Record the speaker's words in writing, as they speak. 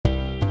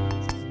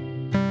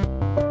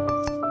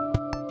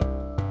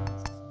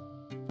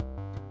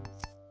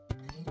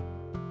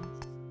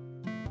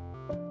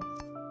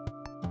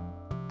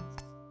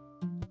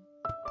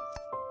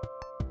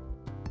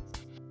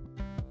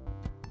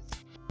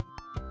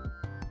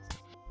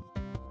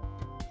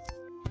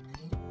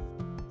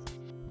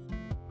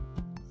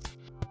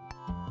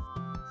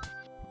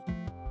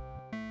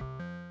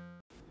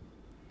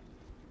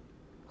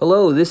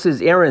Hello, this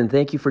is Aaron.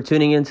 Thank you for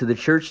tuning in to the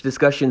Church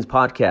Discussions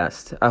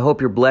podcast. I hope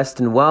you're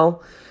blessed and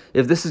well.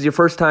 If this is your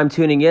first time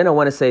tuning in, I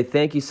want to say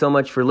thank you so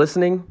much for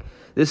listening.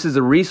 This is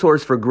a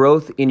resource for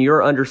growth in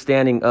your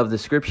understanding of the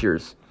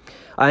scriptures.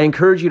 I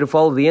encourage you to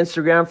follow the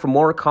Instagram for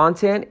more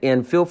content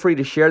and feel free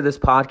to share this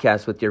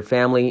podcast with your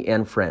family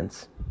and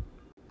friends.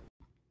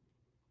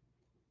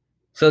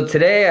 So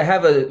today I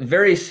have a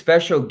very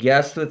special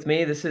guest with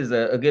me. This is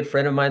a good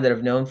friend of mine that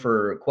I've known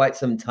for quite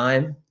some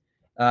time.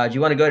 Do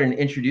you want to go ahead and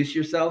introduce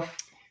yourself?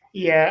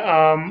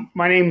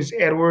 My name is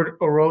Edward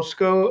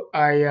Orozco.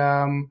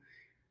 I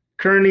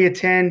currently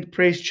attend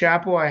Praise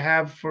Chapel. I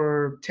have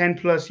for 10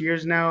 plus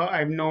years now.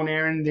 I've known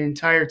Aaron the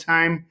entire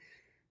time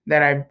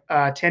that I've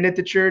attended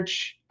the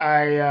church.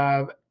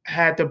 I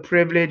had the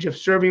privilege of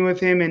serving with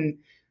him in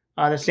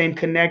the same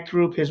Connect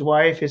group, his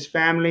wife, his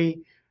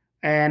family.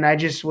 And I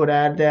just would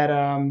add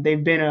that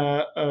they've been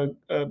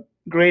a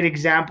great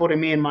example to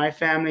me and my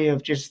family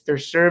of just their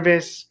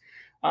service,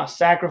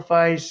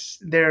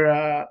 sacrifice,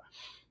 their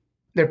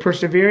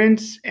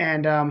perseverance,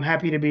 and I'm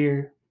happy to be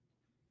here.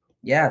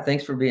 Yeah,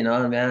 thanks for being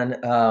on, man.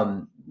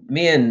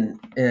 Me and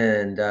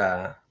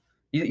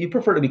you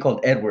prefer to be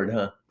called Edward,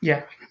 huh?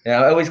 Yeah.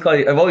 Yeah, I've always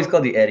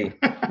called you Eddie.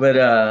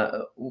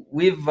 But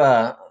we've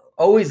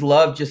always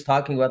loved just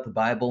talking about the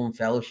Bible and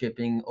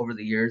fellowshipping over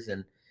the years,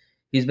 and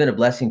he's been a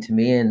blessing to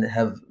me and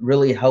have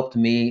really helped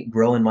me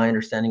grow in my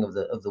understanding of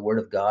the Word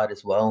of God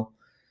as well.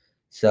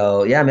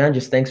 So yeah, man,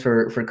 just thanks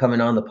for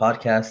coming on the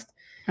podcast.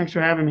 Thanks for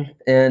having me.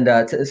 And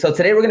so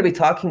today we're going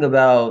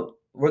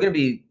to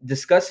be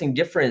discussing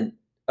different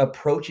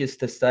approaches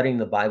to studying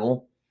the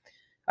Bible.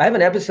 I have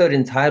an episode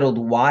entitled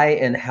Why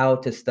and How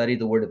to Study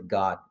the Word of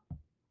God.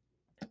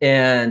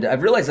 And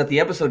I've realized that the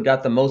episode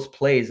got the most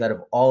plays out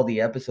of all the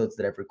episodes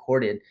that I've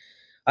recorded.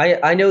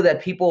 I know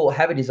that people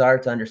have a desire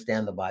to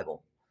understand the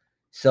Bible.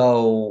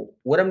 So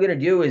what I'm going to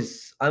do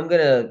is I'm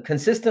going to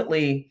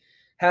consistently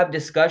have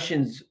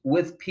discussions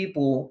with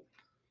people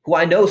who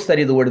I know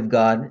study the Word of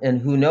God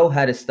and who know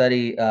how to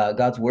study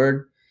God's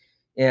Word.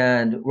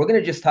 And we're going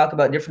to just talk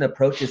about different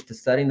approaches to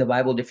studying the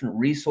Bible, different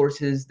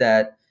resources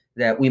that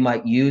we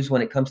might use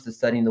when it comes to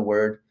studying the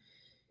Word.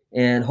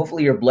 And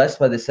hopefully you're blessed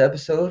by this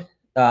episode.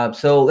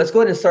 So let's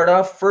go ahead and start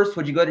off. First,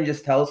 would you go ahead and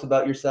just tell us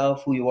about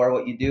yourself, who you are,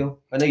 what you do?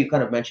 I know you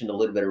kind of mentioned a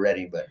little bit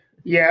already, but...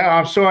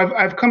 Yeah, so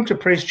I've come to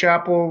Praise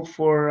Chapel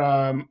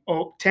for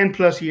 10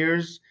 plus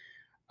years.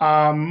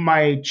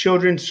 My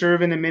children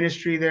serve in the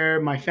ministry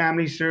there. My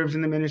family serves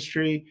in the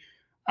ministry.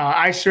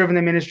 I serve in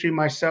the ministry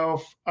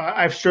myself.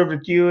 I've served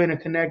with you in a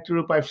Connect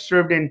group. I've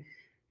served in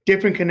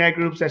different Connect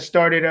groups that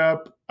started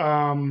up.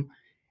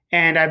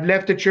 And I've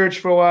left the church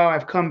for a while.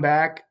 I've come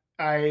back.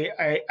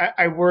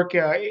 I work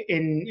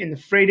in the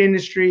freight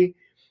industry,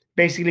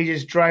 basically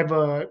just drive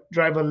a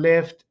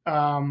Lyft.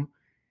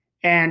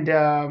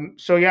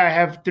 So yeah, I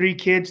have 3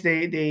 kids.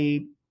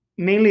 They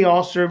mainly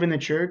all serve in the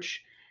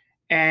church,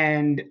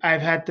 and I've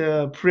had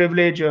the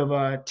privilege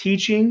of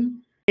teaching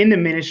in the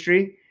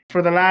ministry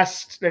for the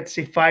last, let's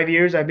say, 5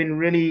 years. I've been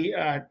really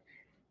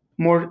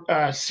more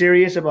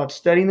serious about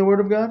studying the Word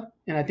of God,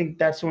 and I think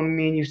that's when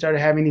me and you started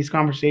having these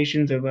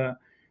conversations of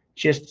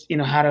just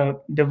how to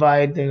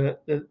divide the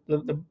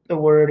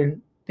Word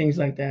and things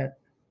like that.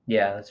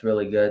 Yeah, that's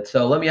really good.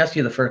 So let me ask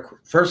you the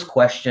first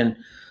question.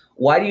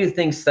 Why do you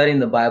think studying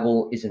the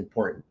Bible is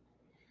important?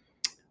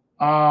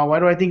 Why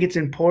do I think it's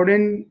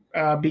important?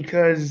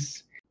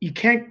 Because you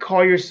can't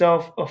call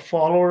yourself a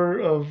follower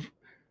of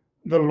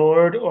the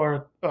Lord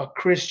or a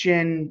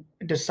Christian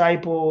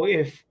disciple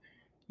if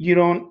you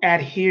don't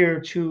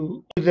adhere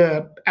to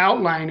the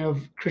outline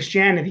of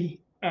Christianity.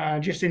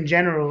 Just in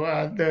general,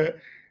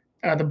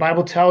 the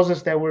Bible tells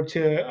us that we're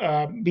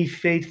to be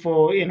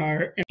faithful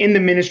in the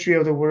ministry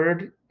of the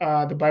Word.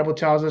 The Bible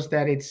tells us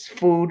that it's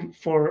food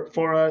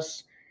for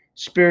us,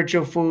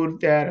 spiritual food,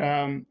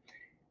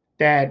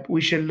 that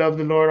we should love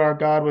the Lord our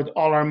God with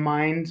all our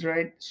minds,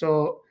 right?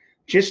 So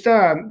just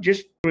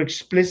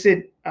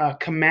explicit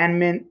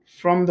commandment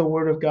from the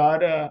Word of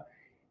God.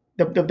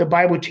 The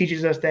Bible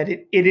teaches us that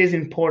it is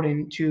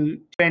important to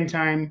spend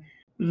time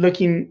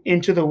looking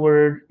into the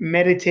Word,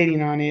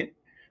 meditating on it,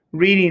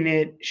 reading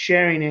it,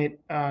 sharing it.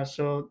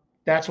 So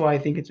that's why I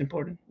think it's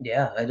important.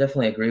 Yeah, I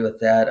definitely agree with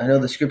that. I know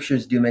the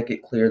scriptures do make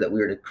it clear that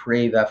we are to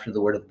crave after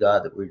the Word of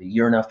God, that we're to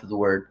yearn after the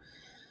Word.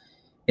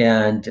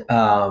 And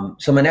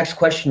so my next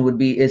question would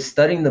be, is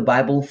studying the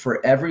Bible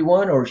for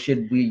everyone, or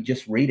should we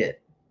just read it?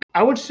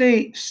 I would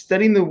say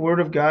studying the Word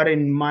of God,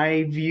 in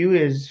my view,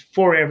 is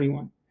for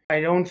everyone. I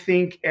don't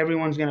think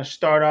everyone's going to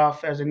start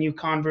off as a new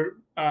convert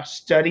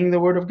studying the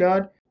Word of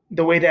God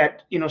the way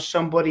that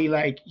somebody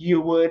like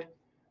you would.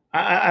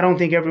 I don't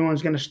think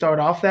everyone's going to start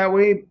off that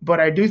way, but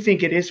I do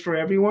think it is for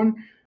everyone.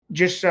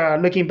 Just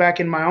looking back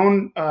in my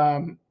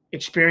own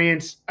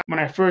experience, when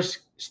I first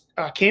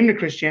came to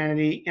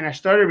Christianity and I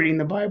started reading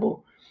the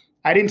Bible,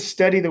 I didn't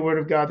study the Word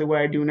of God the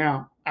way I do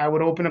now. I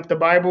would open up the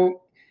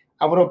Bible,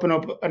 I would open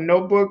up a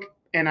notebook,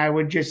 and I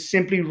would just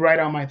simply write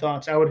out my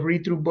thoughts. I would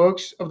read through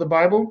books of the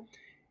Bible,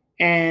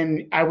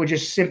 and I would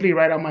just simply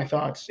write out my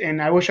thoughts.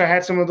 And I wish I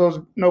had some of those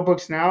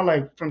notebooks now,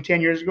 like from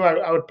 10 years ago.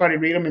 I would probably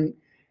read them and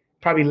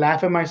probably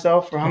laugh at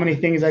myself for how many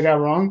things I got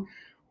wrong.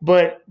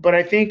 But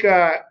I think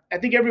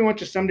everyone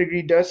to some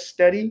degree does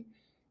study.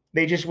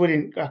 They just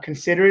wouldn't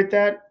consider it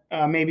that.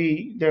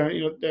 Maybe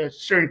the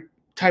certain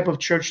type of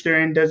church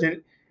they're in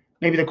doesn't.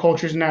 Maybe the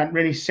culture is not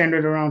really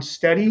centered around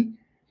study.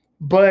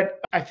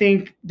 But I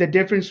think the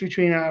difference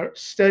between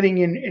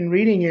studying and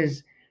reading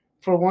is,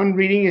 for one,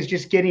 reading is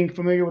just getting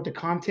familiar with the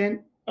content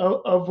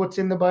of what's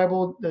in the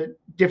Bible, the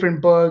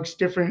different books,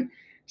 different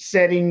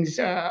settings,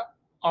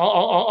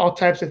 all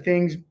types of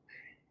things.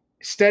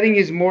 Studying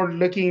is more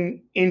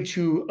looking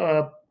into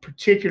a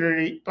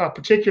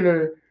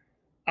particular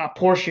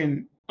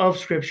portion of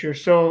Scripture.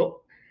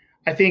 So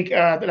I think,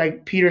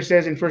 like Peter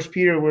says in First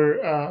Peter,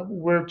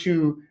 we're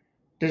to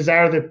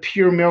desire the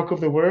pure milk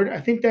of the Word. I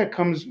think that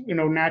comes,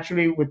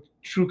 naturally with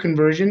true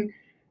conversion.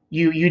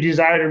 You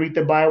desire to read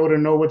the Bible to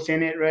know what's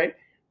in it, right?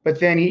 But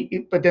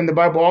then the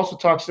Bible also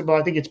talks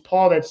about, I think it's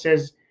Paul that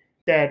says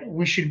that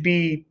we should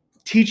be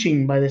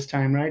teaching by this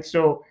time, right?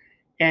 So,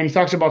 and he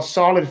talks about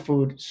solid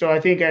food. So I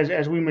think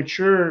as we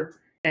mature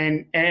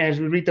and as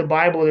we read the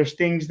Bible, there's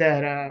things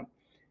that are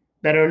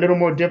a little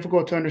more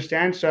difficult to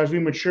understand. So as we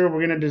mature, we're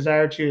going to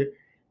desire to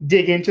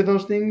dig into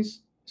those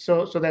things,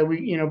 so that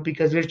we,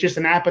 because there's just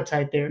an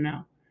appetite there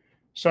now.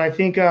 So I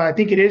think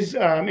it is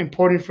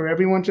important for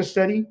everyone to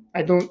study.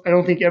 I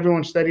don't think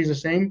everyone studies the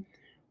same,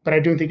 but I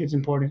do think it's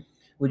important.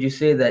 Would you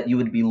say that you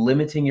would be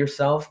limiting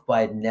yourself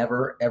by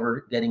never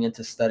ever getting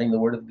into studying the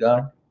Word of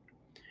God?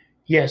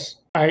 Yes,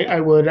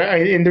 I would.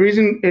 And the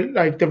reason,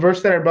 like the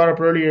verse that I brought up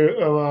earlier,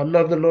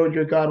 love the Lord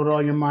your God with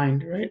all your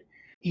mind, right?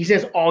 He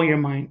says all your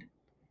mind.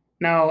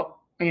 Now,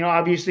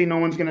 obviously no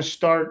one's going to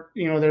start,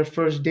 their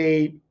first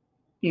day,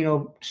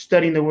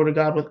 studying the Word of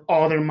God with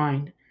all their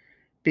mind,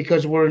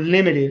 because we're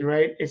limited,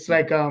 right? It's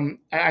like,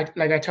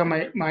 I tell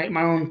my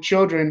own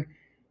children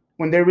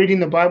when they're reading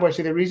the Bible, I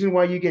say the reason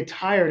why you get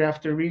tired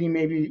after reading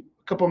maybe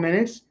a couple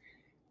minutes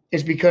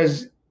is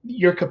because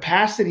your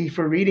capacity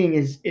for reading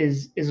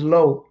is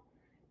low.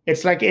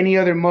 It's like any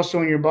other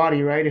muscle in your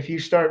body, right? If you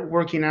start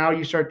working out,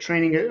 you start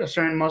training a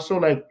certain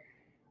muscle, like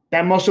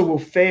that muscle will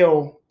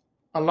fail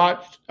a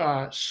lot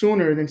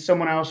sooner than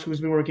someone else who's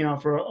been working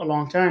out for a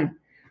long time.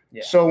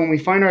 Yeah. So when we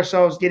find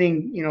ourselves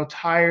getting,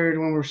 tired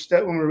when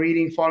we're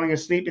reading, falling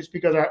asleep, it's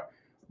because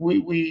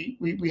we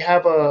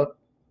have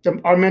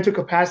our mental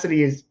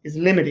capacity is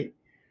limited.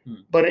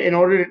 But in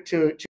order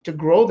to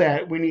grow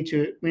that, we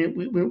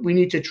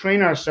need to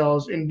train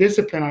ourselves and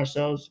discipline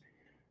ourselves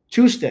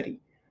to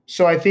study.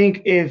 So I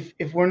think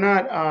if we're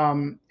not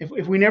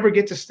if we never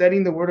get to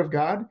studying the Word of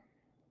God,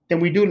 then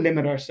we do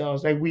limit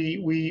ourselves. Like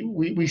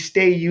we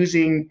stay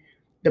using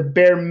the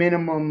bare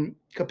minimum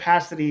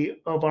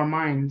capacity of our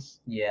minds.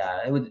 Yeah,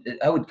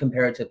 I would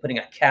compare it to putting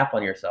a cap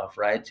on yourself,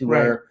 right? To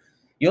where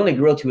you only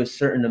grow to a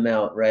certain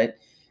amount, right?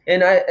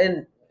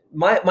 And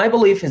my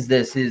belief is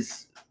this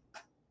is,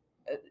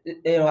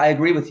 I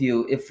agree with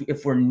you.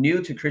 If we're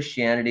new to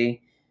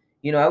Christianity,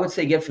 I would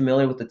say get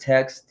familiar with the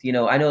text.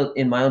 I know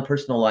in my own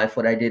personal life,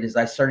 what I did is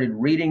I started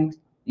reading,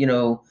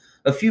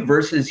 a few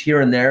verses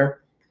here and there.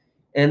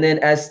 And then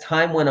as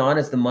time went on,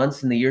 as the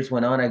months and the years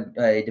went on,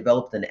 I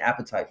developed an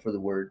appetite for the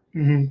Word.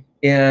 Mm-hmm.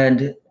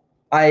 And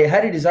I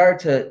had a desire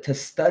to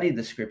study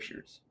the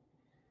Scriptures.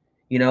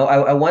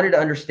 I wanted to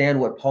understand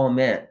what Paul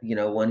meant,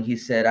 when he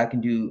said, I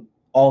can do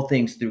all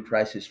things through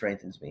Christ who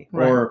strengthens me.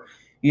 Right. Or,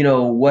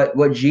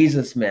 what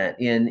Jesus meant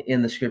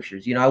in the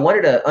Scriptures. I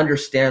wanted to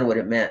understand what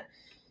it meant.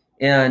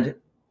 And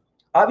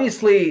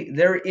obviously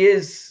there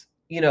is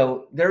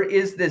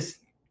this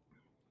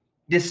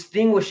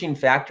distinguishing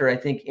factor, I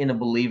think, in a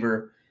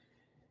believer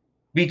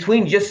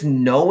between just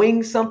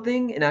knowing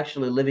something and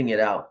actually living it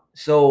out.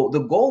 So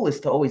the goal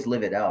is to always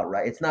live it out,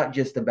 right? It's not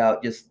just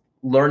about just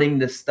learning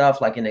this stuff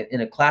like in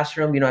a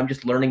classroom, I'm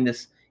just learning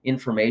this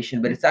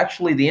information, but it's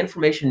actually the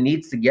information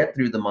needs to get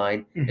through the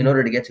mind in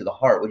order to get to the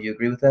heart. Would you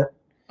agree with that?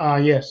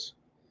 Yes,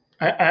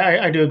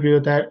 I do agree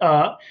with that.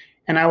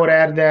 And I would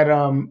add that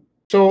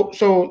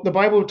so the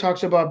Bible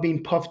talks about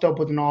being puffed up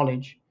with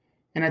knowledge.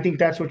 And I think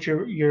that's what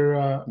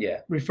you're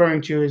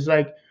referring to, is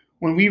like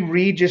when we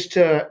read just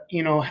to,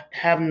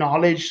 have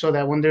knowledge, so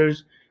that when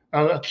there's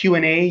a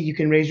Q&A, you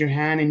can raise your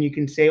hand and you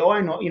can say, oh,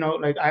 I know,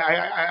 like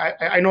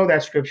I know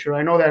that scripture,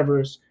 I know that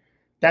verse.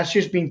 That's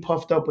just being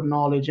puffed up with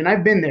knowledge. And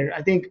I've been there.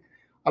 I think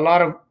a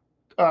lot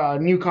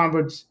of new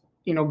converts,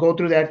 go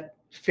through that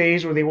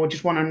phase where they will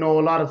just want to know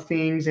a lot of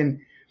things.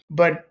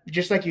 But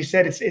just like you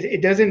said,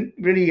 it doesn't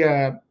really,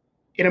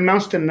 it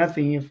amounts to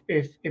nothing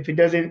if it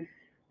doesn't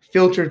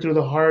filter through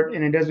the heart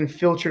and it doesn't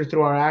filter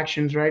through our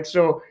actions, right?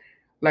 So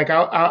like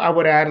I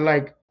would add,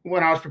 like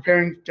when I was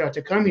preparing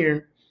to come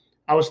here,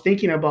 I was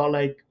thinking about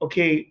like,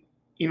 okay,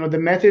 the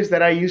methods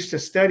that I used to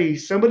study,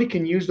 somebody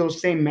can use those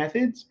same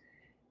methods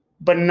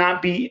but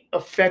not be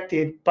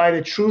affected by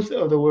the truth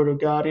of the Word of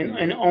God,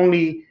 and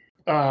only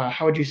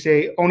how would you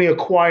say, only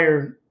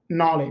acquire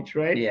knowledge,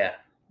 right? Yeah.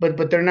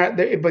 But they're not,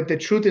 but the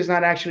truth is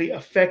not actually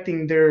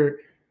affecting their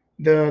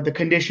the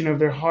condition of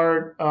their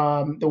heart,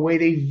 the way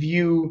they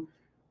view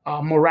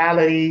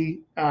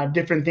morality,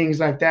 different things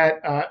like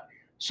that.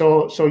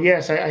 So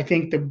yes, I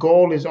think the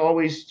goal is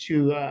always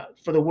to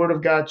for the Word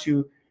of God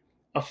to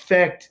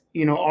affect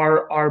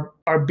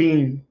our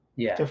being,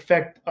 Yeah. to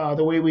affect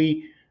the way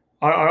we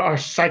our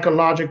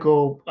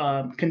psychological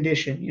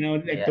condition,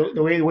 like Yeah.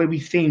 the way we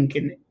think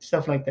and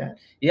stuff like that.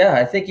 Yeah,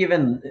 I think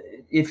even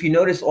if you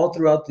notice all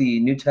throughout the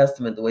New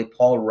Testament, the way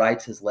Paul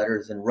writes his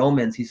letters in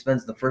Romans, he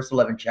spends the first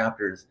 11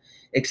 chapters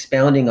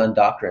expounding on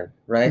doctrine,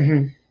 right?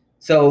 Mm-hmm.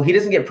 So he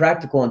doesn't get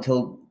practical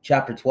until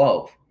chapter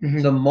 12.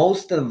 Mm-hmm. So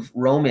most of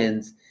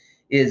Romans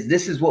is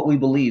this is what we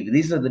believe.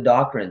 These are the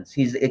doctrines.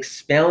 He's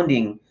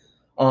expounding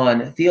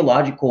on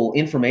theological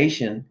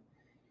information,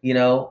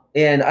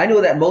 and I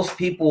know that most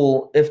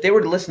people, if they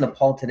were to listen to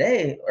Paul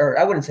today, or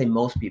I wouldn't say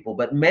most people,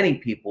 but many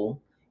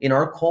people in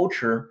our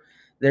culture,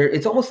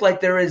 it's almost like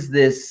there is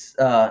this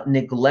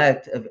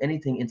neglect of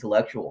anything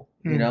intellectual,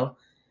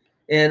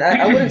 and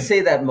I wouldn't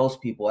say that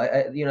most people,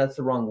 that's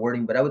the wrong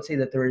wording, but I would say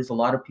that there is a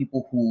lot of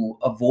people who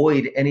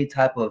avoid any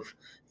type of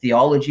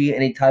theology,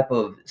 any type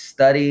of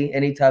study,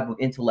 any type of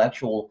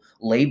intellectual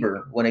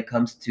labor when it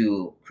comes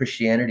to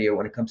Christianity or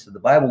when it comes to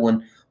the Bible.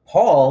 When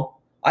Paul,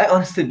 I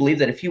honestly believe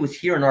that if he was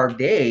here in our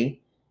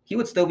day, he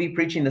would still be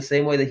preaching the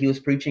same way that he was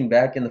preaching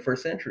back in the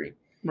first century.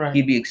 Right.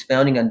 He'd be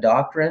expounding on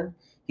doctrine.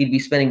 He'd be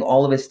spending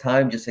all of his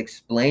time just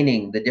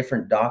explaining the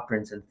different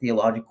doctrines and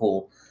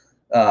theological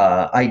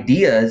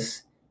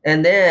ideas.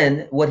 And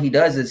then what he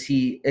does is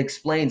he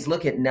explains,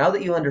 look, now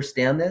that you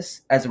understand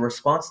this, as a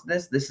response to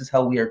this is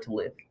how we are to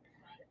live.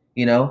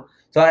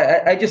 So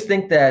I just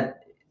think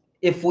that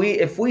if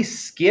we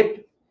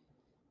skip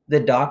the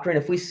doctrine,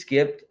 if we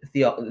skip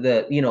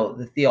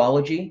the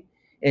theology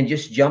and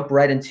just jump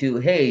right into,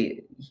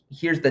 hey,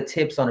 here's the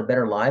tips on a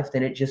better life,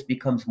 then it just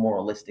becomes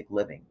moralistic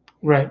living.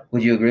 Right.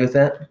 Would you agree with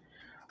that?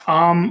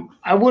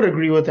 I would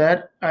agree with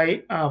that.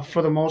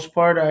 For the most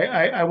part,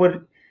 I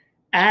would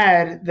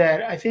add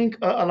that I think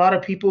a lot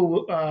of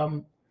people,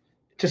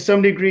 to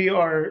some degree,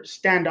 are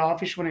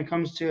standoffish when it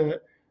comes to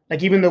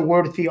like even the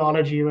word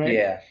theology, right?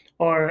 Yeah.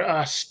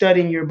 Or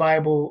studying your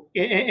Bible,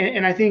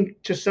 and I think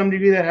to some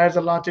degree that has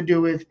a lot to do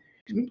with,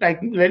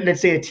 like,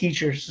 let's say a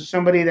teacher, so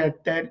somebody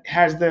that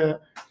has the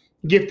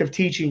gift of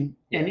teaching,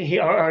 and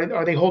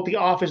or they hold the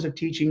office of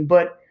teaching,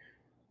 but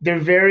they're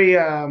very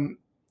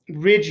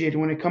rigid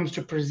when it comes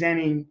to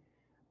presenting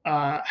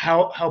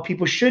how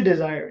people should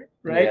desire it,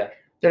 right?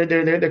 Yeah.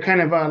 They're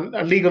kind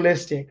of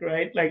legalistic,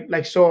 right?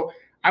 Like so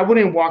I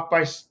wouldn't walk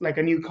by like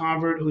a new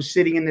convert who's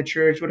sitting in the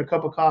church with a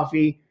cup of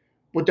coffee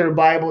with their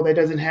Bible that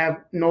doesn't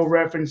have no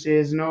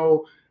references,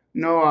 no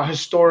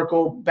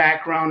historical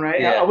background, right?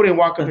 Yeah. I wouldn't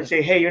walk up and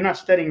say, hey, you're not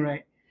studying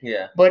right.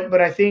 Yeah.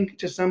 But I think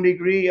to some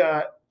degree,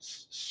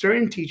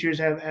 certain teachers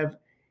have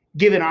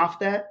given off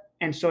that,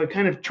 and so it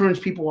kind of turns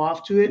people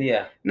off to it.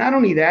 Yeah. Not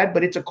only that,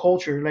 but it's a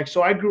culture. Like,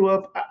 so I grew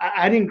up.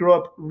 I didn't grow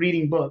up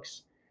reading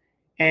books,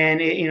 and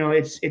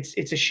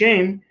it's a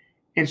shame.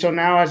 And so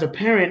now, as a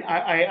parent,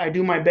 I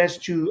do my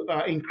best to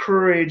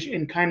encourage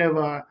and kind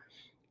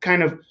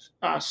of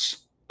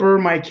spur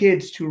my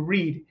kids to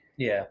read.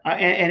 Yeah.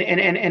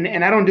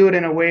 And I don't do it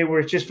in a way where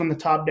it's just from the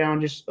top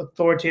down, just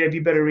authoritative.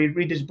 You better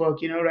read this book,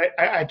 right?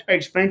 I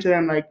explain to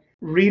them, like,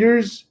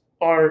 readers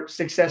are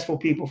successful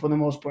people for the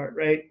most part,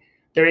 right?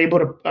 They're able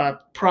to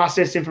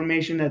process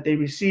information that they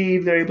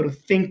receive. They're able to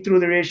think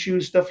through their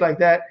issues, stuff like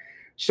that.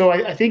 So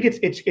I think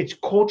it's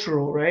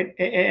cultural, right?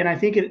 And I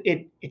think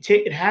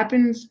it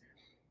happens.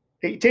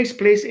 It takes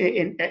place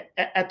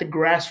at the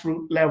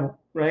grassroots level,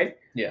 right?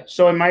 Yeah.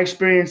 So in my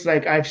experience,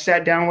 like, I've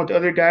sat down with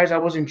other guys. I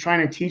wasn't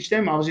trying to teach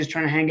them. I was just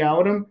trying to hang out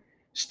with them,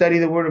 study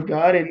the Word of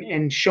God,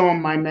 and show them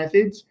my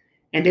methods.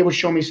 And they would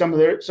show me some of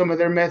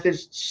their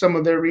methods, some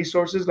of their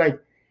resources,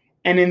 like,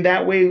 and in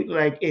that way,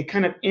 like, it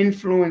kind of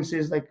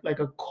influences like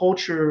a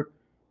culture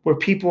where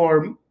people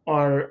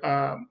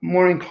are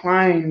more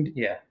inclined,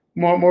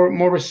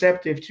 more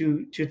receptive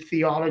to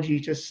theology,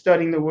 to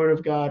studying the Word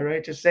of God,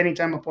 right? To setting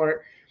time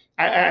apart.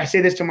 I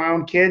say this to my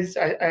own kids.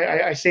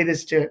 I said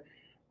this to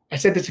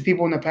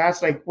people in the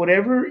past, like,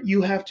 whatever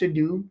you have to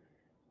do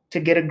to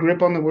get a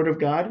grip on the Word of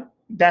God,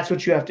 that's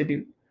what you have to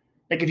do.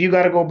 Like, if you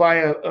got to go buy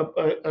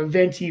a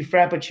venti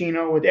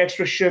frappuccino with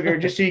extra sugar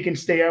just so you can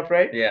stay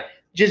upright,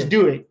 just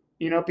do it.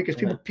 Because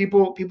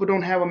people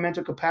don't have a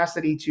mental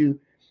capacity to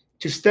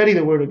study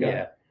the Word of God.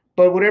 Yeah.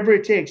 But whatever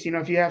it takes,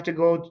 if you have to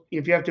go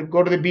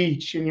to the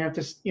beach and you have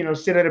to,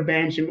 sit at a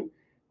bench and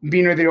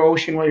be near the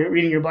ocean while you're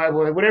reading your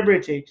Bible, like, whatever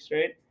it takes,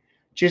 right?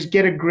 Just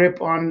get a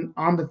grip on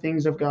the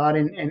things of God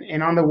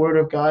and on the Word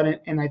of God.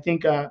 And I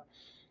think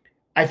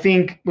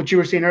what you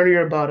were saying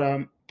earlier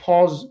about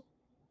Paul's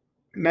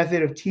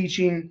method of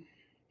teaching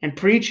and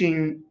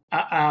preaching,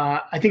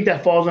 I think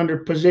that falls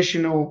under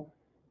positional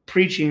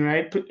preaching,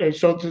 right?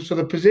 So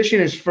the position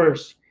is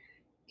first.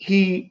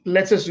 He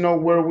lets us know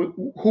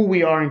who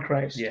we are in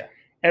Christ. Yeah.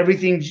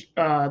 Everything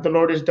the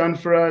Lord has done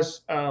for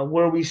us,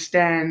 where we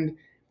stand,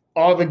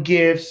 all the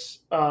gifts,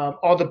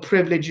 all the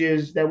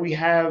privileges that we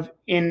have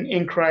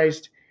in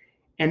Christ.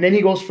 And then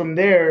he goes from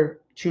there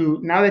to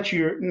now that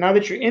you're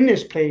in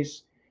this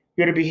place,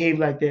 you're to behave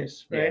like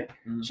this, right?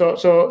 Yeah. Mm-hmm.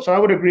 So I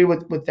would agree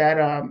with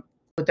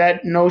that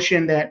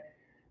notion that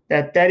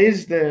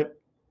is the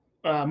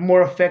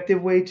more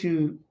effective way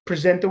to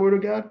present the word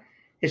of God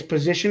is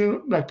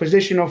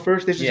positional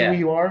first. This is who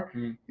you are.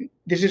 Mm-hmm.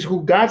 This is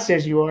who God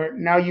says you are.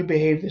 Now you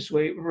behave this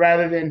way,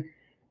 rather than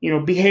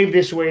behave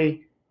this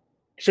way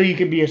so you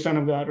can be a son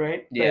of God,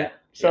 right? Yeah.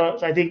 So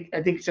I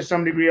think to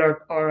some degree a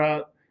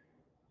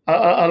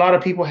lot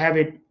of people have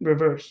it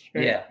reversed.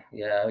 Right?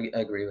 Yeah, I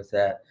agree with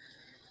that.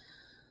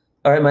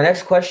 All right, my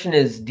next question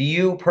is: do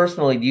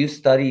you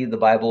study the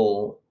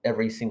Bible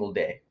every single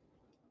day?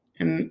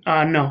 And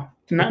no,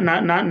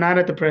 not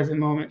at the present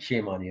moment.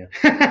 Shame on you.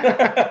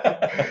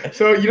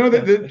 So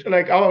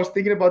like I was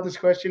thinking about this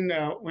question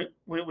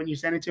when you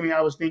sent it to me. I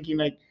was thinking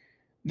like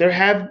there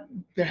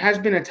has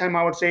been a time,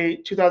 I would say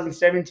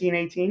 2017,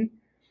 18.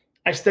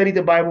 I studied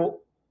the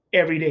Bible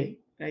every day,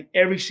 like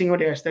every single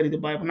day. I studied the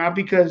Bible, not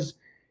because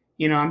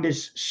I'm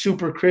this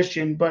super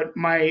Christian, but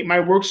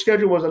my work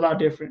schedule was a lot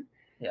different.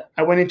 Yeah,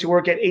 I went into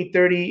work at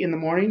 8:30 in the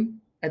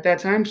morning at that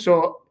time,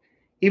 so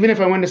even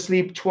if I went to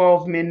sleep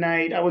 12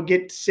 midnight, I would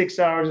get 6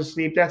 hours of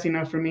sleep. That's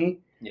enough for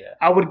me. Yeah.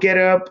 I would get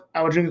up,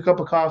 I would drink a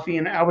cup of coffee,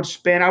 and I would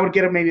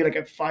get up maybe like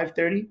at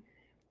 5:30,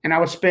 and I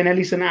would spend at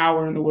least an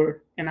hour in the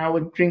Word. And I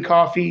would drink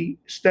coffee,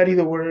 study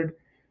the Word,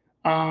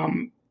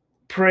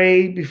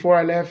 pray before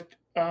I left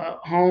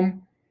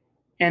home,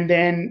 and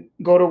then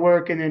go to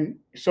work. And then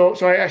so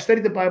I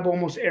studied the Bible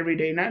almost every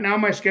day. Now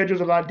my schedule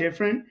is a lot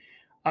different.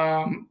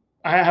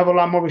 I have a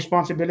lot more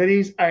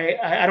responsibilities.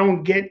 I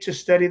don't get to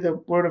study the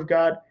Word of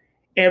God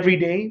every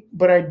day,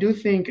 but I do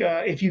think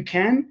if you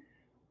can,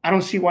 I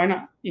don't see why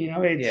not.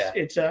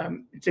 It's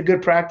a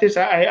good practice.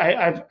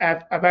 I've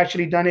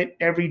actually done it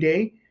every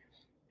day,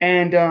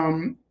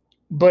 and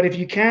but if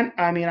you can't,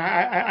 I mean,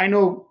 I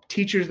know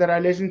teachers that I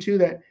listen to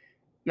that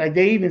like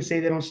they even say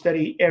they don't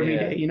study every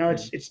day.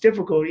 It's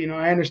difficult.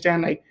 I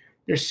understand like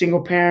there's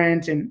single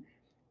parents and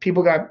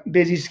people got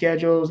busy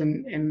schedules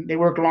and they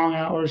work long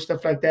hours,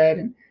 stuff like that.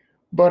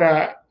 But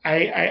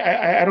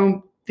I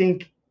don't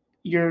think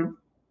you're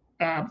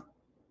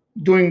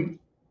doing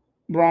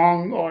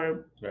wrong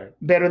or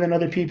better than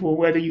other people,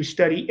 whether you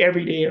study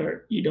every day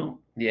or you don't.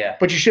 Yeah.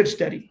 But you should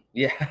study.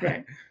 Yeah.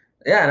 Right.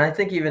 Yeah, and I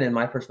think even in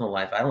my personal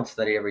life, I don't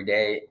study every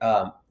day.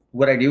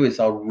 What I do is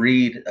I'll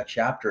read a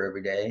chapter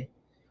every day,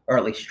 or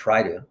at least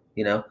try to,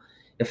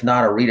 If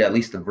not, I'll read at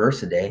least a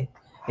verse a day.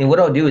 And what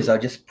I'll do is I'll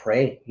just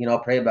pray, I'll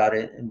pray about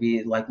it and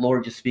be like,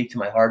 Lord, just speak to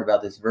my heart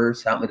about this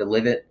verse, help me to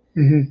live it.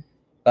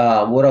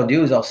 Mm-hmm. What I'll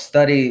do is I'll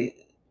study,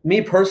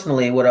 me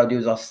personally, what I'll do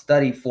is I'll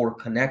study for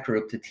Connect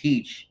Group to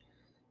teach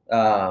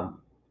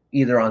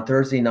either on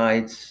Thursday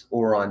nights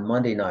or on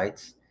Monday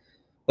nights.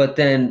 But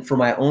then for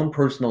my own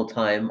personal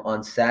time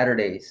on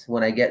Saturdays,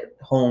 when I get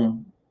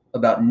home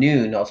about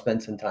noon, I'll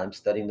spend some time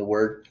studying the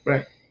Word.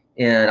 Right.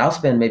 And I'll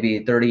spend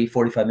maybe 30,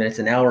 45 minutes,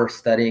 an hour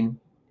studying.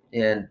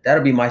 And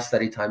that'll be my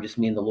study time, just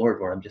me and the Lord,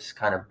 where I'm just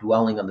kind of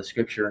dwelling on the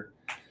Scripture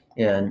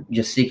and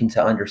just seeking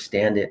to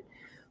understand it.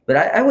 But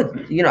I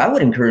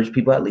would encourage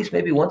people at least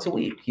maybe once a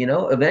week,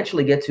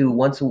 eventually get to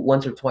once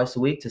or twice a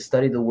week to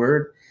study the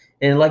Word.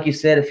 And like you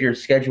said, if your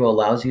schedule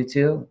allows you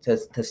to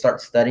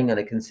start studying on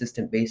a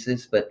consistent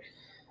basis. But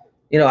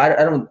I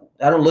don't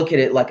look at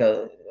it like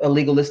a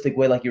legalistic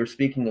way, like you were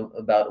speaking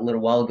about a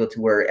little while ago,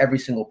 to where every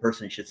single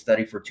person should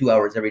study for 2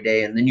 hours every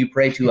day and then you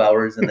pray 2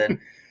 hours and then,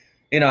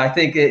 I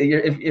think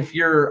if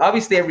you're,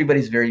 obviously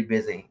everybody's very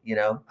busy,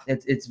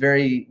 it's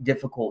very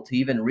difficult to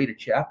even read a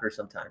chapter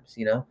sometimes,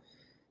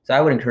 So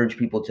I would encourage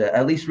people to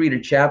at least read a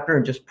chapter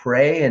and just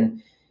pray.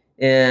 And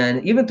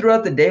even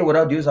throughout the day, what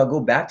I'll do is I'll go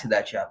back to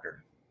that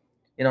chapter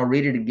and I'll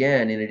read it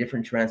again in a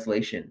different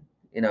translation.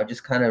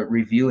 Just kind of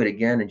review it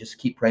again and just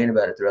keep praying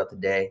about it throughout the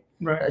day.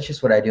 Right. That's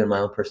just what I do in my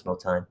own personal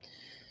time.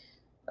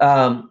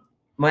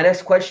 My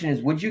next question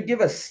is, would you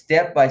give a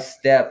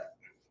step-by-step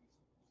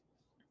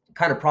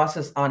kind of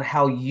process on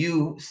how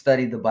you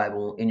study the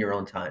Bible in your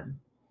own time?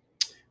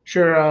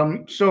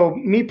 Sure. So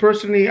me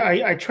personally,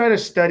 I try to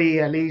study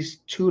at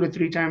least 2 to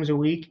 3 times a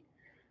week.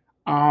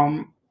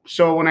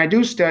 So when I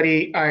do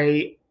study,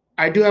 I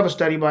do have a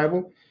study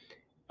Bible.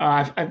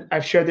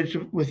 I've shared this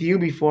with you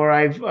before.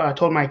 I've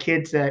told my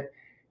kids that,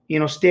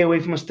 stay away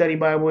from a study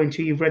Bible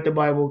until you've read the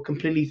Bible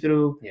completely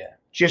through. Yeah.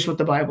 Just with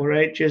the Bible,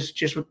 right?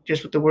 Just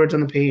with the words on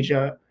the page.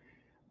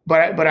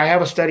 But I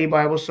have a study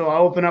Bible, so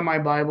I'll open up my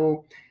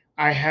Bible.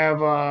 I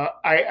have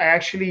I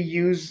actually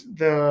use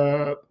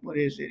the, what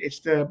is it? It's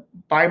the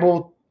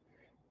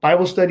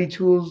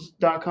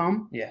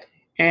BibleStudyTools.com. Yeah.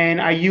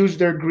 And I use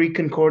their Greek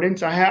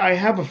concordance. I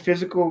have a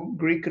physical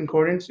Greek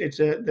concordance. It's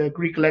the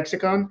Greek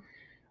lexicon.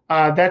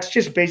 That's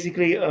just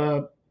basically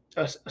a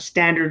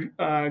standard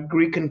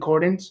Greek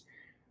concordance.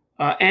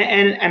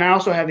 And I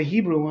also have the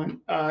Hebrew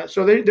one.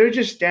 So they're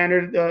just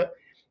standard.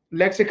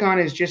 Lexicon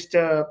is just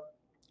a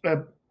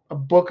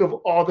book of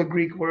all the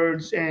Greek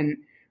words and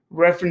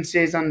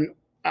references on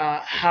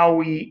how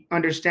we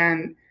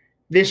understand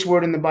this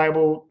word in the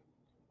Bible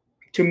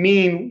to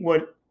mean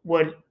what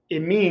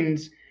it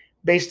means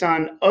based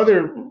on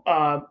other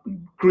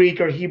Greek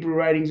or Hebrew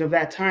writings of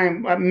that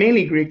time,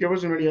 mainly Greek. There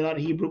wasn't really a lot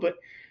of Hebrew, but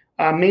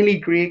mainly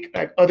Greek,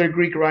 like other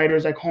Greek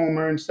writers like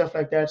Homer and stuff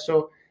like that.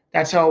 So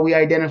that's how we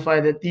identify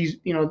that these,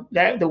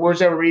 that the words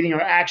that we're reading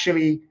are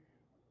actually,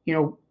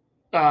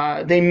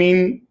 they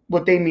mean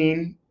what they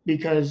mean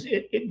because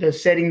the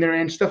setting they're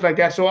in, stuff like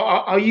that. So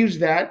I'll use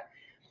that.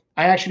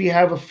 I actually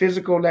have a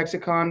physical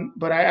lexicon,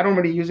 but I don't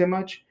really use it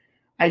much.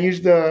 I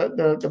use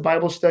the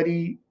Bible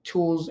Study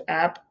Tools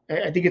app.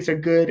 I think it's a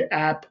good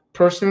app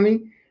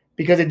personally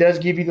because it does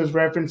give you those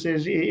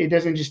references. It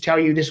doesn't just tell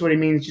you this is what it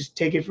means. Just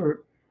take it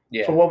for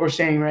what we're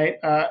saying, right?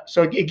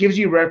 So it gives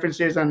you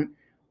references on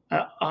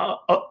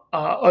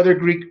other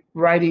Greek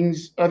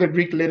writings, other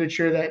Greek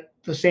literature that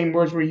the same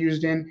words were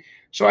used in.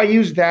 So I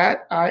use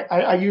that.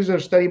 I use a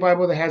study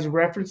Bible that has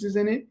references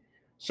in it,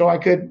 so I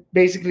could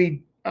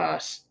basically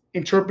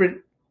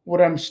interpret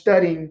what I'm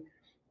studying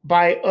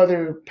by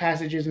other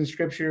passages in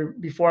Scripture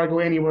before I go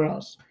anywhere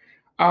else.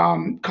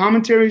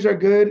 Commentaries are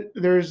good.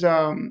 There's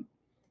a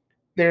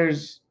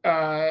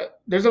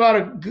lot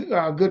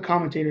of good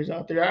commentators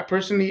out there.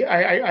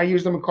 I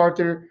use the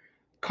MacArthur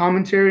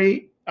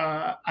commentary.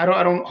 I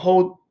don't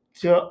hold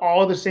to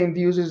all the same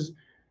views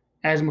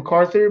as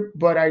MacArthur,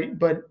 but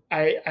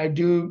I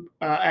do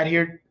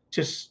adhere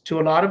to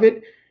a lot of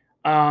it.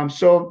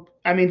 So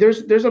I mean,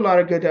 there's a lot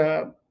of good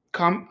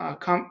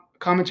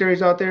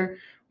commentaries out there.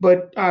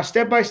 But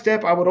step by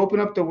step, I would open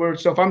up the Word.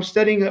 So if I'm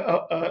studying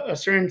a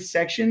certain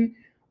section,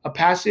 a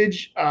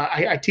passage,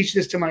 I teach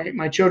this to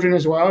my children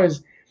as well.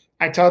 Is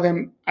I tell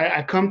them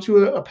I come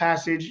to a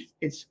passage.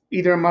 It's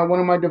either in one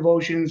of my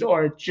devotions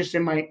or it's just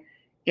in my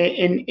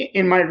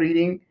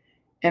reading,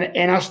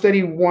 and I'll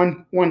study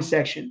one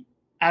section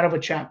out of a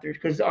chapter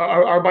because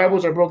our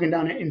Bibles are broken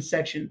down in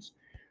sections.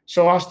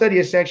 So I'll study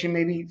a section,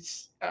 maybe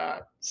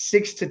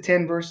 6 to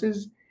 10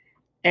 verses,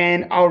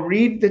 and I'll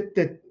read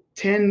the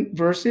 10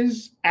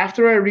 verses.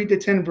 After I read the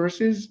 10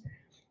 verses,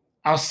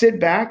 I'll sit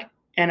back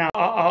and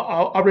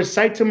I'll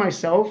recite to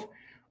myself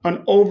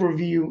an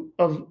overview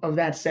of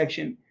that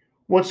section.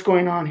 What's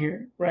going on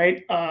here,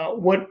 right?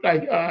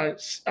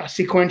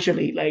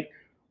 Sequentially, like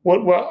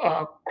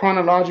what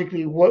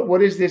chronologically,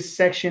 what is this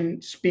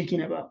section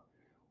speaking about?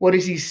 What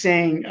is he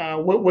saying?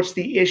 What's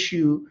the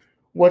issue?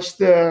 What's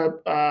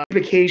the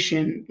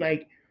implication?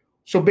 Like,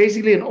 so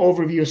basically an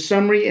overview, a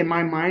summary in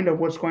my mind of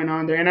what's going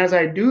on there. And as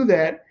I do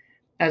that,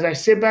 as I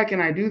sit back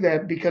and I do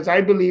that, because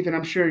I believe, and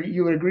I'm sure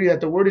you would agree, that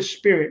the Word is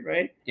spirit,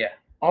 right? Yeah.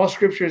 All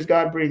Scripture is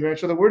God-breathed, right?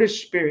 So the Word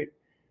is spirit.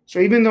 So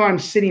even though I'm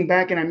sitting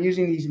back and I'm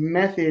using these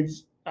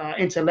methods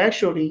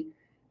intellectually,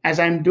 as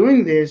I'm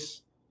doing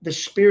this, the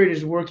Spirit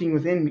is working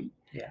within me.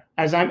 Yeah.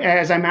 As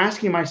I'm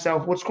asking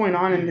myself, what's going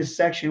on in this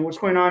section? What's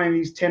going on in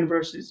these 10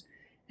 verses?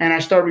 And I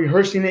start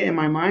rehearsing it in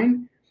my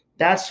mind.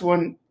 That's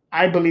when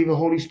I believe the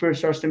Holy Spirit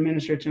starts to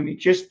minister to me,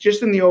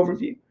 just in the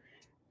overview.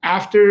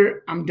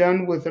 After I'm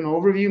done with an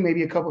overview,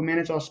 maybe a couple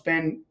minutes I'll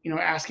spend,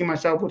 asking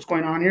myself what's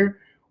going on here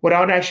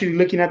without actually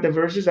looking at the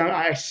verses.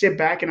 I sit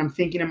back and I'm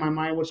thinking in my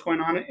mind what's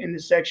going on in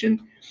this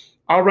section.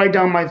 I'll write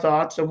down my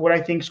thoughts of what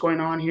I think is going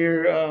on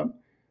here,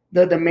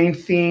 the main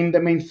theme, the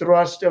main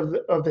thrust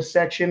of the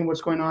section,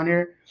 what's going on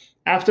here.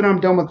 After I'm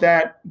done with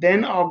that,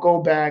 then I'll go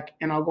back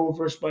and I'll go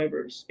verse by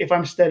verse if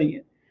I'm studying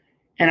it.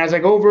 And as I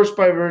go verse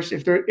by verse,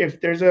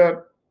 if there's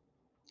a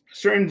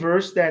certain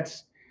verse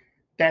that's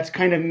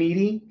kind of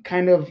meaty,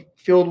 kind of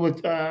filled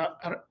with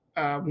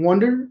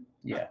wonder,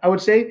 I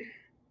would say,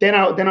 then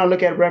I'll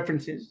look at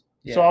references.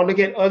 Yeah. So I'll look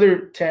at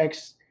other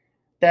texts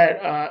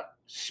that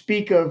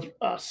speak of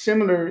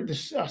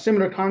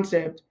similar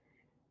concept,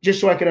 just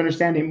so I can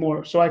understand it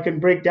more, so I can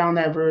break down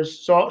that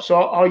verse. So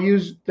I'll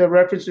use the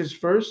references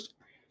first,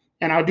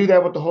 and I'll do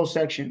that with the whole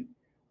section.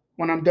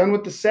 When I'm done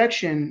with the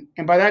section,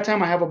 and by that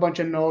time I have a bunch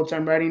of notes,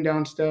 I'm writing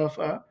down stuff,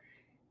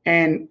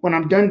 and when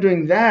I'm done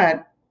doing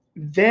that,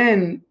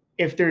 then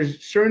if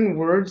there's certain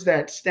words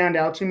that stand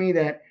out to me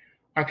that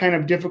are kind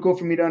of difficult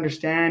for me to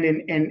understand,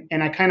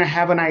 and I kind of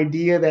have an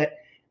idea that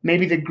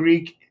maybe the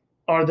Greek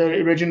or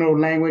the original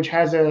language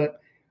has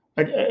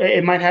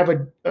it might have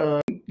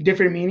a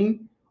different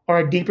meaning or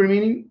a deeper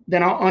meaning,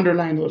 then I'll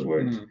underline those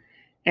words. Mm.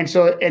 And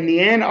so in the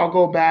end, I'll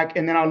go back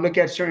and then I'll look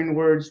at certain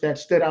words that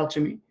stood out to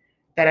me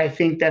that I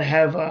think that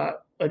have a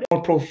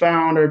more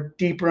profound or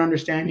deeper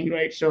understanding,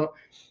 right? So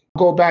I'll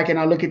go back and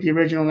I'll look at the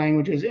original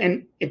languages.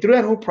 And through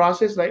that whole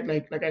process,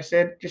 like I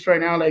said, just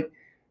right now, like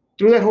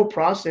through that whole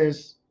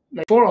process,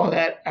 like before all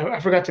that, I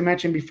forgot to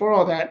mention, before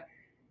all that,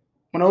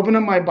 when I open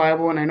up my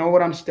Bible and I know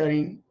what I'm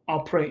studying,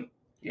 I'll pray.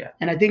 Yeah.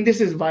 And I think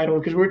this is vital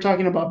because we're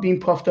talking about being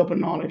puffed up with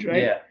knowledge,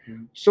 right? Yeah.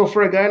 Mm-hmm. So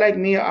for a guy like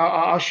me,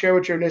 I'll share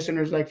with your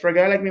listeners, like for a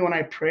guy like me, when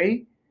I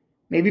pray,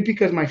 maybe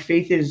because my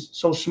faith is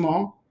so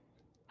small,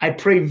 I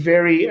pray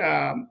very,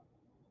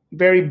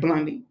 very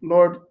bluntly.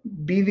 Lord,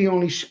 be the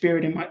only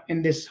spirit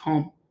in this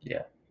home.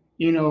 Yeah.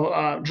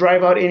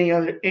 Drive out any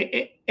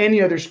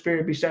other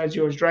spirit besides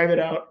yours. Drive it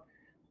out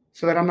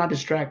so that I'm not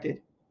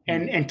distracted,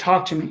 and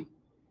talk to me.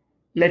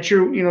 Let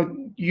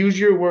use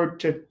your word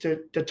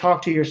to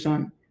talk to your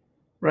son.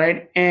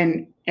 Right.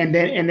 And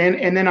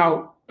then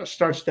I'll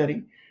start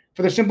studying,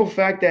 for the simple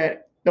fact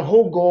that the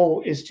whole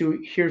goal is to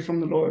hear from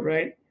the Lord,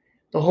 right?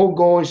 The whole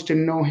goal is to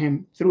know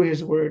him through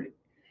his word,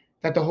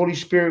 that the Holy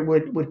Spirit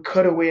would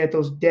cut away at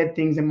those dead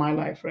things in my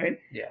life, right?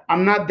 Yeah.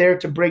 I'm not there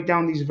to break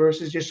down these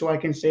verses just so I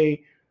can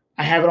say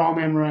I have it all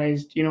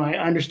memorized. I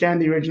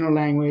understand the original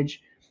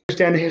language, I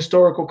understand the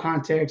historical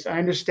context, I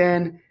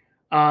understand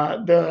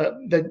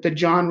the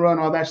genre and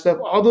all that stuff.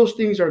 All those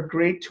things are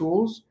great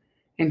tools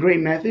and great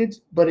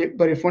methods, but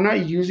if we're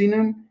not using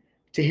them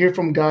to hear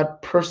from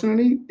God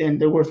personally, then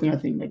they're worth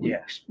nothing. Like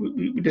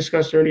we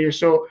discussed earlier.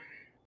 So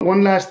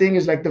one last thing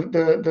is like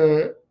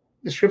the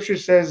scripture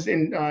says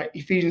in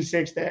Ephesians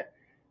 6 that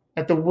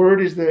the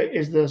word is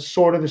the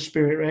sword of the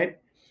spirit, right?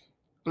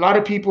 A lot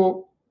of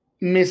people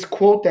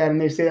misquote that and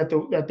they say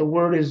that the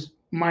word is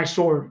my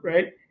sword,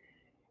 right?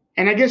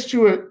 And I guess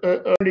to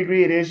a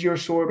degree it is your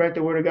sword, right?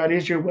 The word of God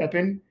is your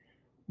weapon,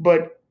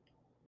 but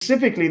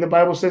specifically the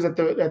Bible says that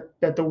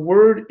the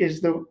word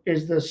is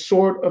the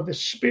sword of the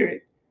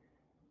spirit,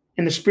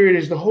 and the spirit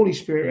is the Holy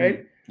Spirit,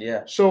 right?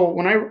 Yeah. So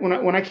when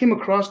I came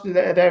across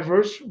that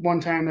verse one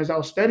time as I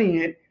was studying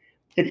it,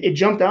 it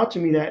jumped out to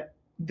me that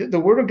the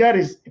word of God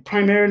is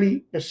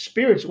primarily the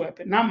Spirit's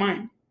weapon, not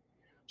mine.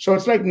 So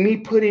it's like me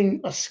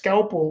putting a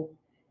scalpel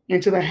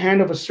into the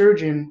hand of a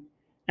surgeon,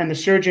 and the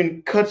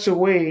surgeon cuts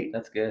away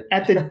That's good.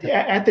 at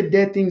the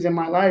dead things in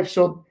my life.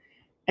 So,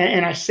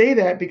 and I say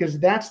that because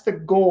that's the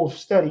goal of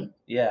study.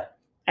 Yeah.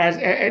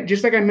 As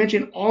just like I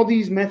mentioned, all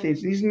these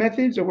methods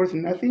are worth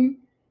nothing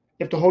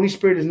if the Holy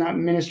Spirit is not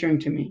ministering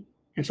to me.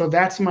 And so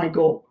that's my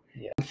goal.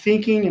 Yeah. I'm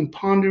thinking and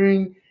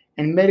pondering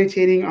and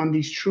meditating on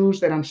these truths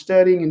that I'm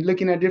studying and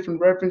looking at different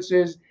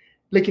references,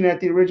 looking at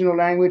the original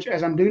language.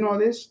 As I'm doing all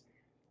this,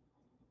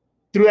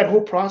 through that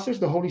whole process,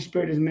 the Holy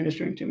Spirit is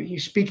ministering to me.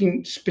 He's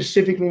speaking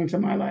specifically into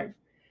my life,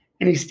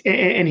 and he's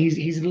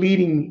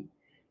leading me.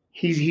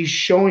 He's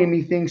showing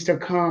me things to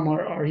come,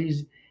 or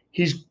he's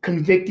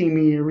convicting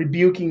me, or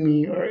rebuking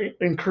me, or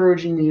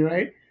encouraging me,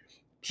 right?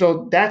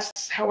 So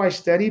that's how I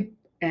study,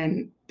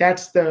 and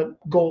that's the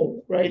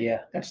goal, right?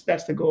 Yeah.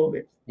 That's the goal of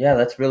it. Yeah,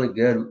 that's really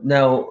good.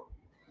 Now,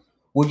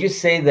 would you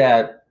say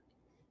that?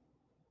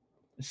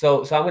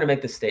 So I'm going to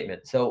make this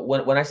statement. So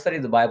when I study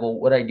the Bible,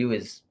 what I do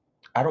is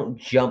I don't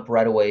jump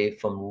right away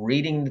from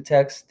reading the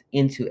text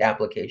into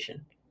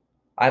application.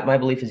 My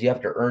belief is you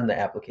have to earn the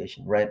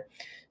application, right?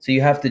 So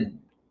you have to,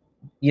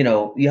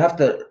 you have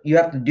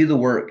to do the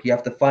work. You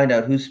have to find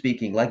out who's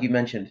speaking, like you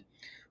mentioned,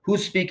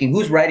 who's speaking,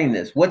 who's writing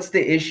this, what's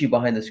the issue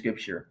behind the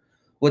scripture,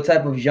 what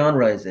type of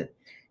genre is it,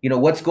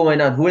 what's going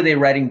on, who are they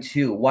writing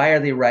to, why are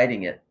they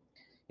writing it?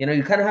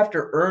 You kind of have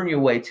to earn your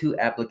way to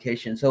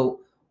application.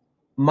 So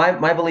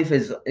my belief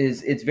is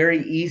it's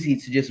very easy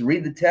to just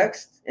read the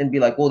text and be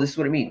like, well, this is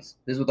what it means.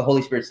 This is what the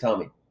Holy Spirit's telling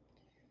me.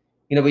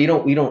 But you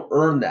don't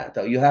earn that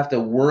though. You have to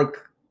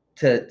work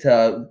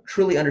to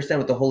truly understand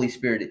what the Holy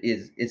Spirit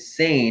is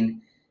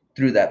saying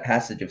through that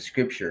passage of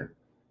scripture.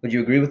 Would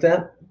you agree with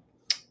that?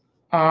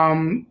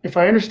 If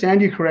I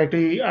understand you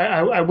correctly,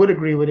 I would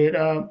agree with it.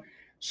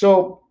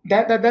 So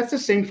that's the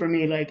same for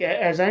me. Like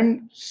as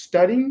I'm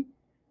studying,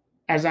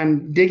 as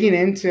I'm digging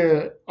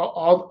into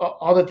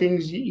all the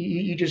things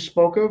you just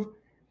spoke of,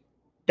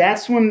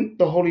 that's when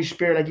the Holy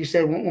Spirit, like you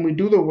said, when we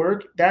do the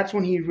work, that's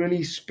when he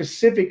really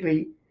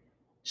specifically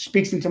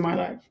speaks into my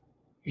life.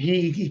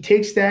 He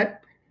takes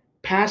that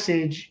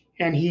passage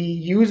and he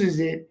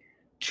uses it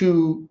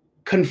to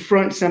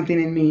confront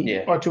something in me,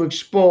 Yeah. or to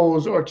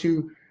expose, or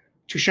to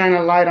shine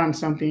a light on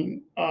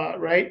something,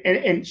 right?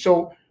 And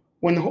so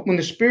when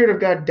the Spirit of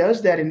God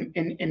does that,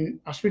 and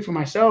I'll speak for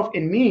myself,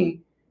 in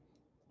me,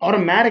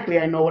 automatically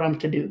I know what I'm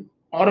to do.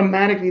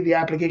 Automatically the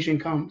application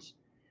comes.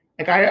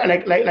 Like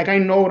I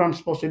know what I'm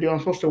supposed to do. I'm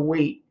supposed to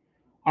wait.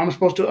 I'm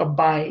supposed to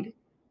abide.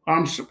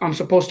 I'm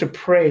supposed to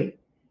pray,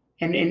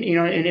 and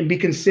be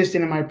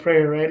consistent in my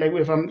prayer, right? Like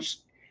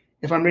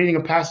if I'm reading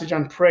a passage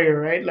on prayer,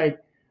 right?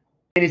 Like,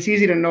 and it's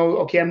easy to know,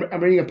 okay,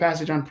 I'm reading a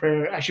passage on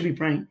prayer, I should be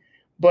praying,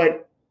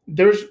 but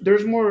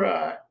there's more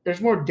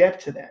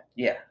depth to that.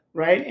 Yeah.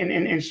 Right.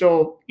 And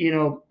so,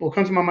 what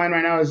comes to my mind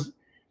right now is,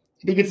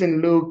 I think it's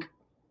in Luke,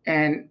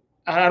 and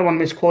I don't want to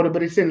misquote it,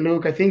 but it's in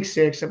Luke, I think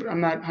 6. I'm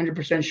not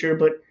 100% sure,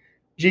 but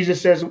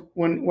Jesus says,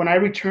 when I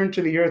return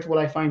to the earth, will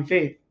I find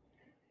faith?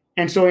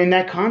 And so in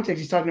that context,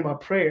 he's talking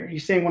about prayer.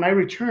 He's saying, when I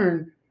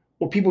return,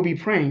 will people be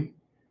praying?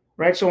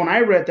 Right. So when I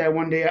read that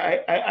one day,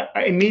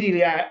 I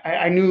immediately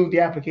I knew the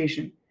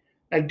application.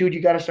 Like, dude,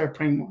 you got to start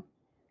praying more.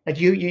 Like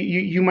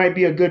you might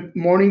be a good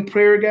morning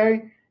prayer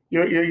guy.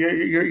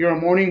 You're a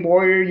morning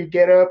warrior. You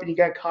get up and you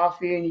got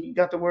coffee and you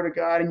got the word of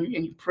God, and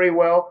you pray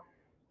well.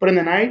 But in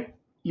the night,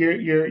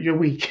 you're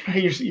weak.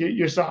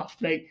 You're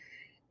soft. Like,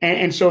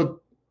 and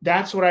so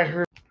that's what I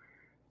heard.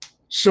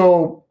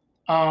 So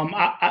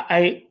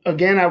I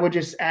again, I would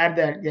just add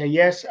that, yeah,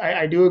 yes,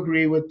 I do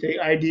agree with the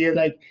idea,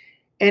 like,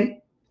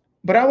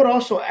 but I would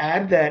also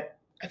add that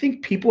I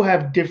think people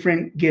have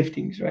different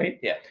giftings, right?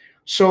 Yeah.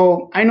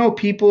 So I know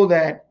people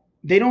that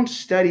they don't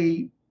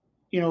study,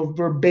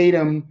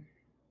 verbatim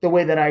the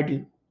way that I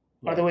do,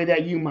 or the way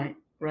that you might,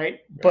 right?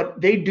 But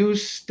they do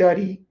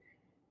study,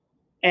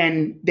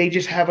 and they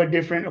just have a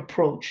different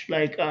approach.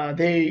 Like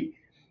they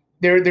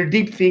they're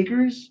deep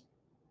thinkers,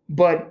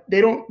 but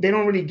they don't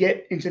really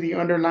get into the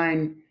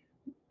underlying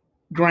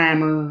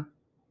grammar,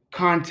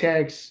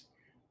 context,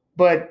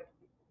 but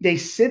they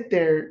sit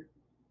there.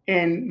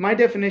 And my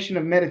definition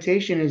of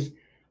meditation is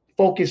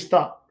focused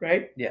thought,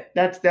 right? Yeah.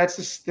 That's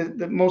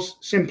the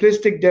most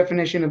simplistic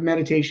definition of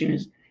meditation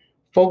is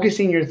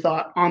focusing your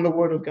thought on the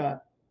Word of God,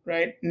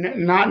 right?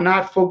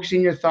 Not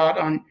focusing your thought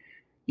on,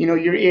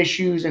 your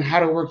issues and how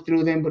to work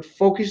through them, but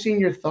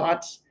focusing your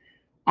thoughts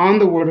on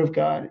the Word of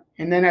God.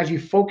 And then as you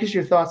focus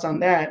your thoughts on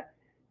that,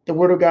 the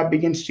Word of God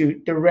begins to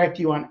direct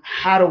you on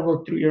how to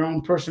work through your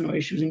own personal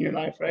issues in your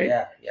life, right?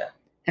 Yeah, yeah.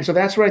 And so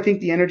that's where I think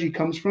the energy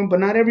comes from.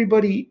 But not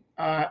everybody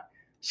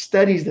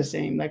studies the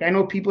same. Like I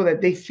know people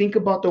that they think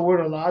about the Word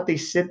a lot. They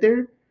sit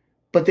there,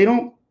 but they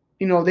don't,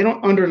 they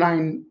don't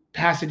underline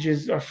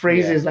passages or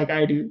phrases like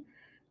I do.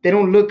 They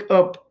don't look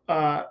up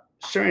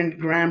certain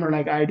grammar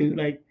like I do.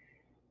 Like,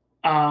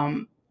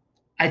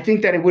 I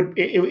think that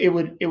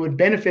it would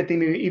benefit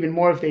them even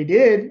more if they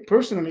did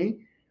personally,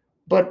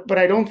 but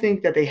I don't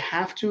think that they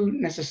have to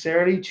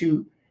necessarily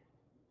to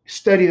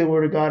study the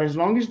Word of God as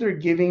long as they're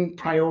giving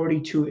priority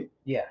to it.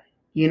 Yeah.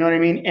 You know what I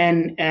mean?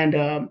 And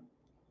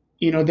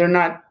they're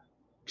not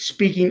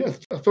speaking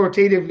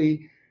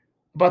authoritatively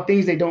about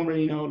things they don't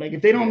really know. Like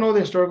if they don't know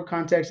the historical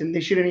context, and they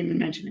shouldn't even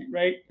mention it,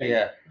 right? Like,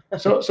 yeah.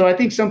 so I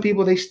think some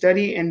people, they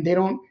study and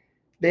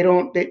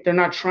they're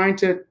not trying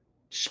to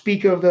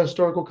speak of the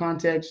historical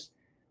context,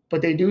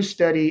 but they do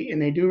study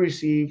and they do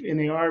receive and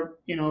they are,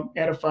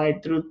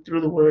 edified through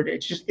the Word.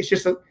 It's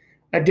just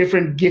a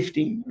different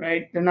gifting,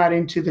 right? They're not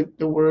into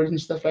the Word and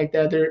stuff like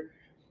that.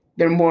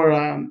 They're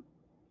more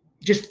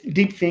just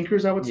deep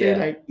thinkers, I would say,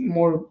 like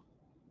more,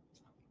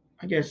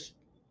 I guess,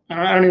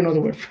 I don't even know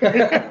the word for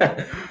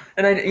it.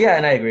 And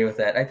I agree with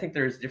that. I think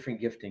there's different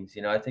giftings,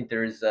 I think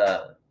there's,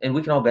 and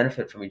we can all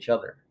benefit from each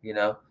other,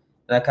 and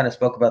I kind of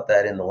spoke about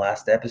that in the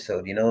last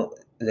episode,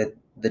 that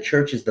the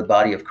church is the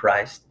body of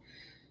Christ.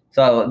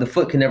 So the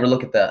foot can never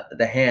look at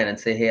the hand and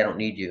say, hey, I don't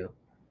need you.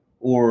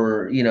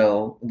 Or,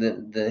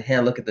 the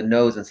hand look at the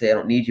nose and say, I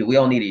don't need you. We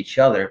all need each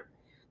other.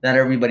 Not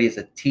everybody is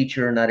a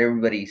teacher. Not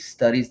everybody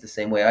studies the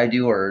same way I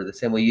do or the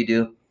same way you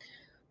do.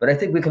 But I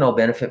think we can all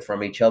benefit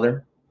from each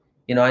other.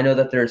 I know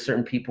that there are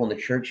certain people in the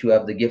church who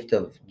have the gift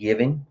of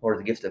giving or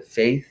the gift of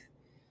faith.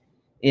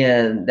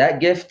 And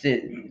that gift,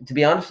 to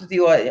be honest with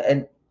you,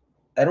 I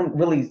don't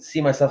really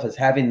see myself as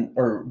having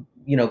or,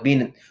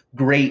 being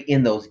great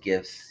in those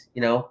gifts,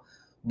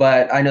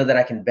 but I know that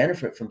I can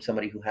benefit from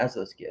somebody who has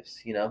those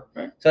gifts,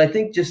 Right. So I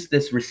think just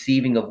this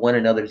receiving of one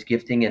another's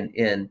gifting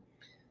and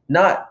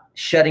not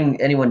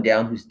shutting anyone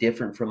down who's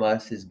different from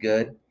us is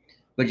good,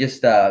 but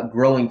just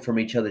growing from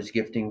each other's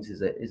giftings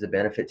is a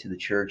benefit to the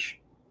church.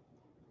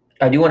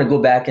 I do want to go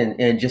back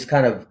and just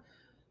kind of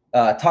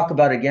talk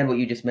about again what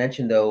you just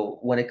mentioned, though,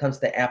 when it comes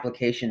to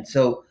application.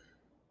 So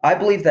I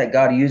believe that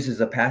God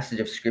uses a passage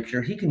of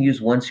scripture. He can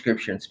use one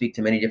scripture and speak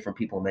to many different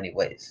people in many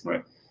ways.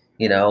 Right.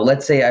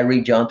 Let's say I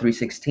read John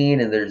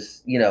 3:16 and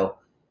there's,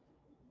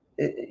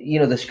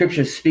 the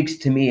scripture speaks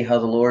to me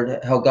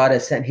how God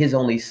has sent his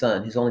only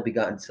son, his only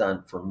begotten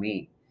son for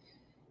me.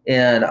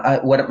 And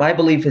what my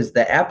belief is,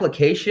 the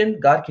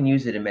application, God can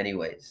use it in many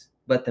ways,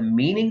 but the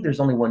meaning, there's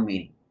only one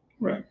meaning.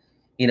 Right.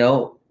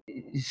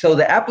 So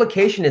the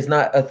application is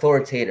not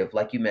authoritative,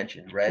 like you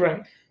mentioned, right?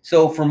 Right.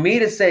 So for me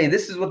to say,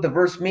 this is what the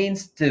verse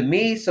means to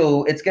me,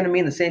 so it's going to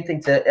mean the same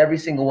thing to every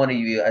single one of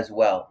you as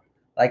well.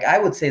 Like I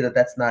would say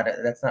that's not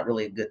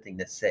really a good thing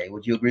to say.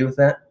 Would you agree with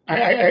that?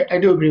 I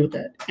do agree with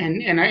that,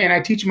 and I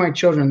teach my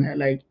children that,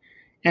 like,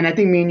 and I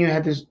think me and you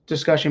had this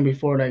discussion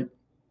before, like,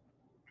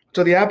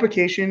 so the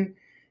application,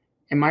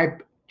 in my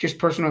just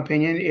personal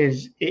opinion,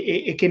 is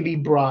it can be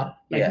broad,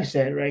 like you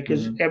said, right?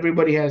 Because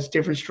everybody has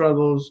different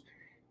struggles,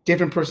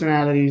 different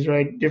personalities,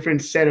 right?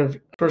 Different set of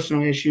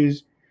personal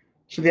issues.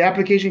 So the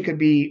application could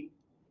be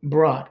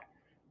broad,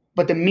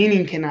 but the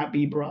meaning cannot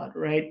be broad,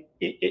 right?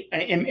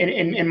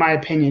 In my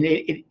opinion,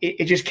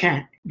 it just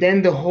can't.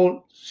 Then the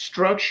whole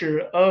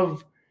structure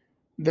of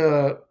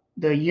the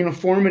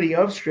uniformity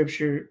of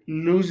Scripture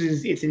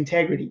loses its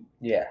integrity.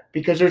 Yeah.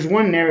 Because there's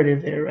one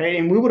narrative there, right?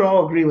 And we would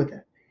all agree with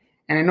that.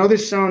 And I know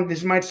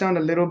this might sound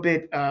a little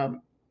bit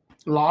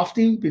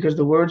lofty because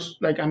the words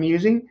like I'm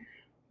using,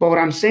 but what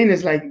I'm saying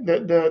is like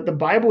the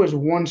Bible is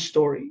one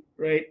story,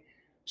 right?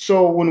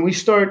 So when we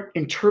start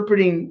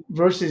interpreting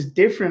verses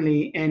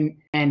differently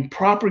and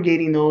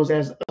propagating those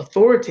as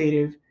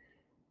authoritative,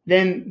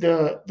 then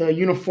the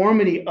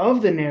uniformity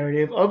of the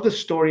narrative of the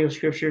story of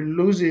Scripture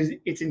loses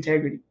its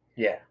integrity.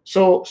 Yeah.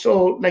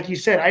 So like you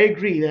said, I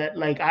agree that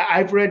like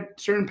I've read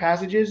certain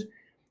passages.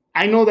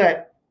 I know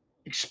that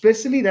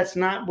explicitly that's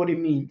not what it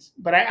means,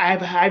 but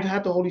I've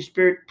had the Holy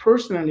Spirit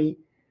personally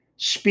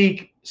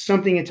speak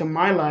something into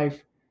my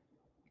life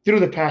through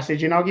the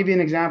passage. And I'll give you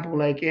an example,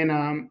 like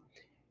in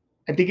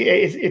I think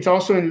it's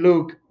also in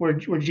Luke where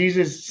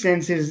Jesus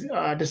sends his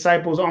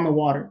disciples on the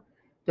water.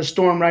 The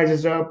storm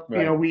rises up.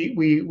 Right.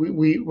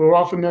 We're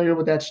all familiar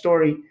with that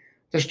story.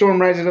 The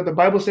storm rises up. The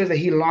Bible says that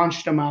he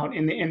launched them out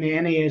in the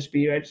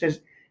NASB, right? It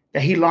says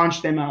that he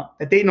launched them out,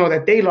 that they know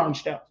that they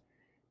launched out.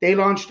 They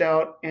launched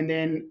out, and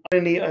then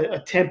suddenly a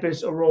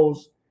tempest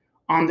arose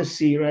on the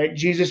sea, right?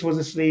 Jesus was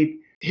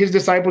asleep. His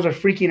disciples are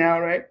freaking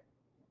out, right?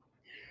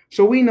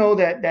 So we know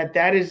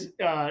that is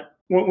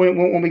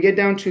when we get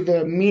down to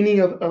the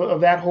meaning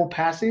of that whole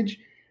passage,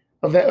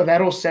 of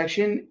that whole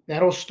section,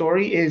 that whole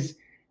story is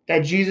that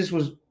Jesus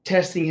was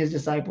testing his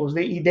disciples.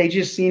 They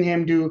just seen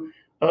him do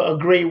a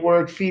great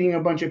work, feeding a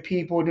bunch of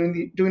people,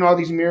 doing all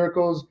these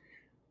miracles,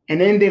 and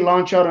then they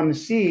launch out on the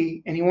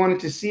sea, and he wanted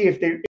to see if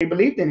they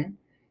believed in him.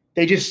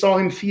 They just saw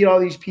him feed all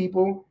these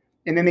people,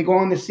 and then they go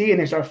on the sea and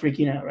they start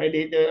freaking out, right?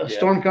 A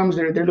storm comes,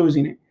 they're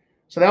losing it.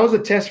 So that was a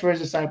test for his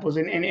disciples,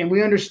 and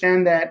we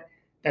understand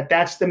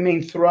that's the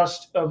main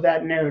thrust of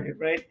that narrative,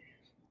 right?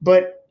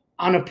 But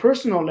on a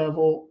personal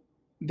level,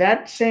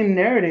 that same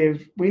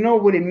narrative, we know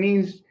what it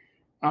means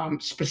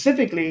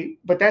specifically,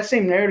 but that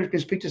same narrative can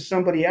speak to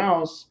somebody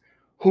else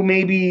who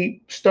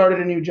maybe started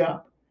a new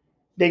job.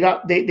 They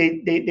got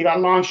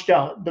launched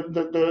out.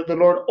 The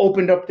Lord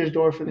opened up this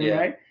door for them,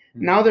 right?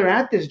 Mm-hmm. Now they're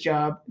at this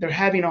job. They're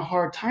having a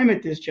hard time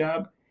at this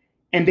job,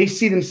 and they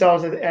see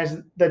themselves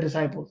as the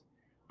disciples.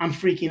 I'm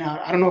freaking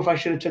out. I don't know if I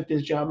should have took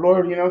this job.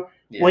 Lord,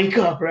 wake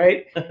up,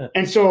 right?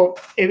 And so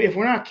if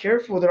we're not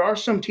careful, there are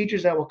some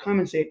teachers that will come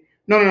and say,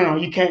 no,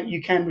 you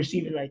can't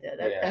receive it like that.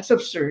 That's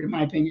absurd, in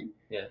my opinion.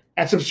 Yeah,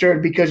 that's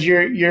absurd, because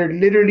you're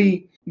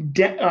literally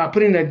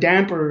putting a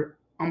damper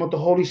on what the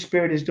Holy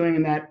Spirit is doing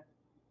in that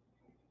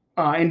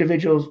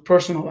individual's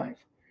personal life.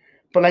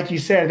 But like you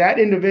said, that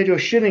individual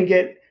shouldn't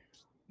get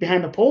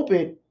behind the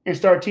pulpit and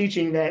start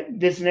teaching that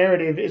this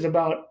narrative is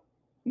about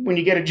when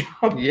you get a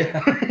job.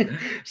 Yeah.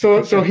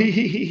 So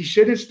he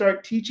shouldn't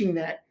start teaching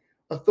that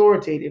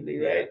authoritatively,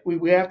 right? Yeah.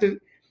 We have to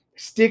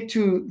stick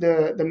to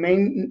the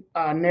main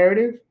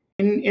narrative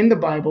in the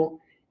Bible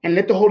and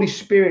let the Holy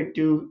Spirit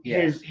do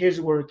his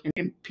work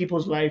in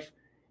people's life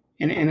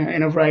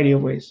in a variety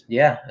of ways.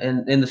 Yeah,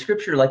 and in the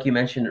scripture, like you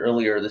mentioned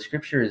earlier, the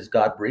scripture is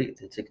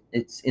God-breathed.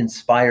 It's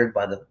inspired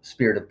by the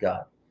Spirit of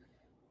God.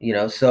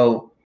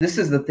 So this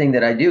is the thing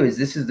that I do, is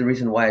this is the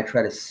reason why I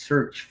try to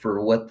search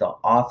for what the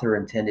author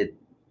intended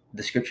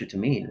the scripture to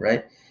mean,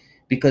 right?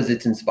 Because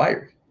it's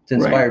inspired. It's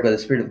inspired by the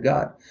Spirit of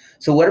God.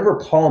 So whatever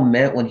Paul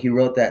meant when he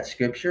wrote that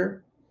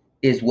scripture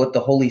is what the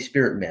Holy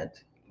Spirit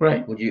meant.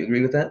 Right. Would you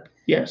agree with that?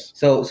 Yes.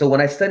 So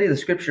when I study the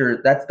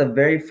scripture, that's the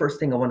very first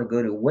thing I want to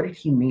go to. What did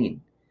he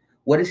mean?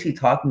 What is he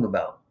talking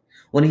about?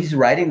 When he's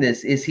writing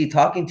this, is he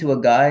talking to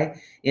a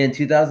guy in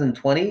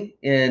 2020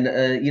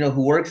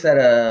 who works at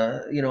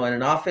in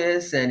an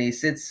office, and he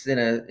sits in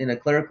a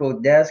clerical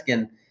desk,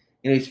 and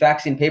he's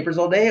faxing papers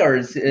all day, or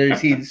is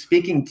he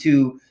speaking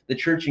to the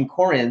church in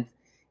Corinth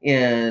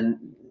in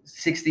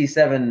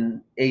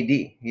 67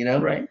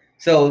 AD? Right.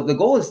 So the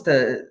goal is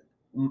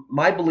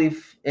my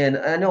belief, and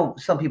I know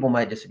some people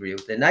might disagree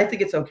with it, and I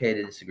think it's okay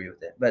to disagree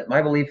with it, but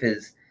my belief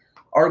is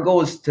our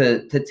goal is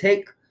to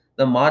take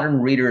the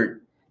modern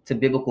reader to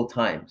biblical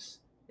times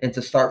and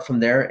to start from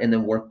there and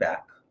then work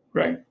back.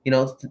 Right.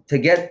 To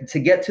get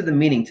to the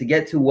meaning, to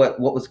get to what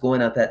was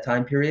going on at that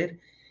time period,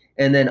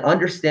 and then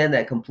understand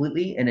that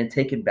completely and then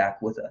take it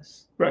back with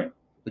us. Right.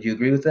 Would you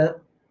agree with that?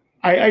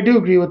 I do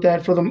agree with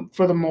that for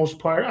the most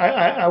part.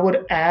 I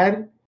would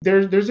add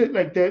there's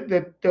like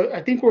the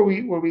I think where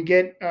we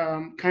get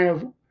kind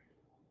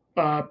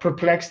of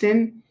perplexed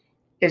in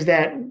is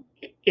that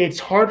it's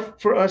hard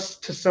for us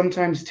to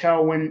sometimes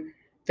tell when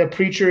the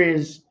preacher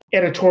is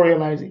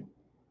editorializing,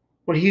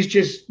 where he's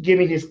just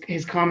giving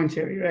his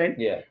commentary, right?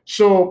 Yeah.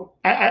 So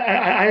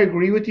I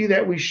agree with you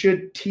that we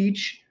should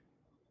teach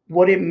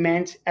what it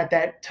meant at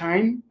that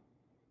time,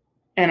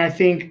 and I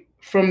think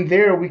from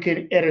there we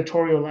can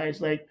editorialize.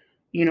 Like,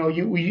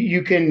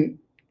 you can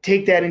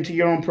take that into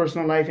your own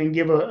personal life and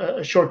give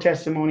a short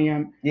testimony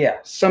on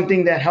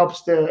something that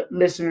helps the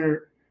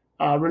listener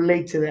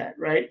relate to that,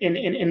 right?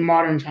 In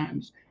modern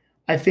times,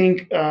 I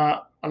think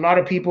a lot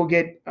of people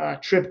get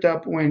tripped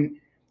up when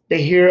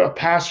they hear a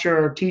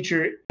pastor or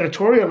teacher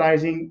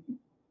editorializing,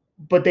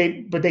 but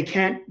they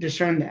can't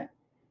discern that.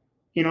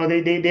 They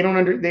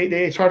don't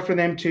it's hard for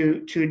them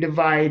to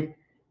divide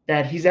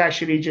that he's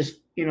actually just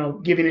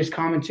giving his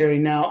commentary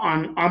now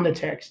on the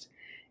text.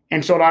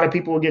 And so a lot of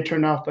people will get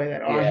turned off by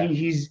that. Yeah.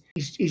 He's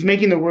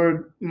making the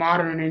word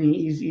modern, and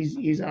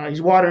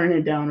he's watering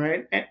it down,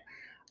 right? And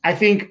I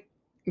think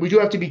we do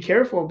have to be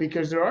careful,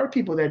 because there are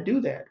people that do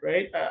that,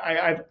 right?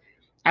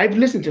 I've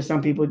listened to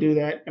some people do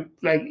that,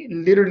 like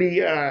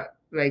literally,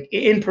 like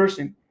in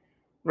person,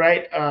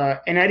 right?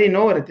 And I didn't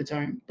know it at the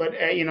time, but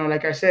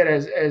like I said,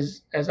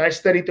 as I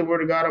studied the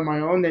Word of God on my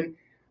own, then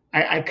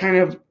I kind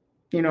of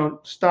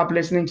stopped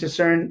listening to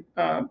certain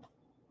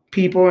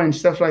people and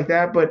stuff like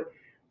that. But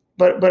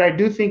I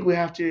do think we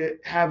have to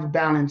have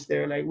balance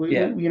there. Like we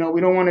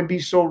don't want to be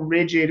so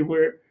rigid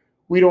where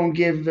we don't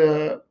give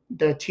the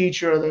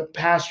teacher or the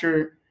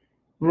pastor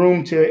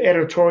room to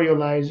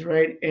editorialize,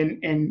 right?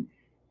 And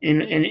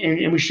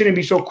we shouldn't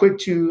be so quick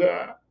to,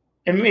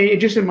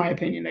 just in my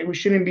opinion, like we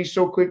shouldn't be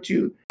so quick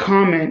to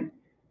comment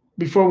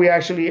before we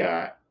actually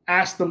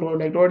ask the Lord,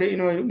 like, Lord,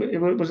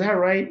 was that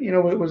right?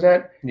 Was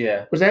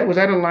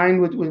that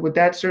aligned with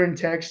that certain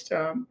text?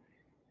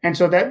 And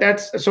so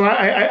that's so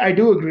I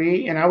do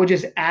agree, and I would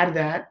just add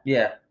that,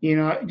 Yeah.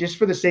 just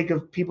for the sake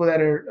of people that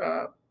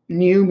are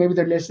new, maybe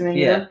they're listening,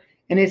 Yeah.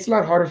 and it's a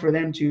lot harder for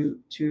them to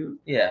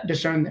Yeah.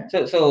 discern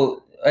that.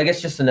 So I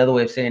guess just another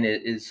way of saying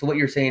it is, so what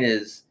you're saying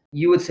is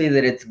you would say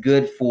that it's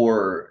good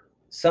for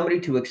somebody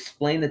to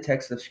explain the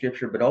text of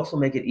scripture, but also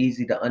make it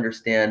easy to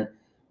understand,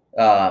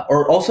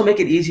 or also make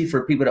it easy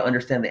for people to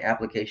understand the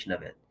application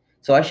of it.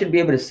 So I should be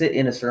able to sit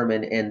in a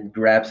sermon and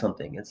grab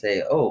something and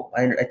say, oh,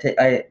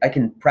 I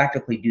can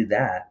practically do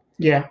that.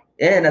 Yeah.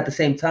 And at the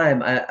same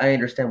time, I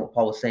understand what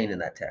Paul was saying in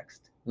that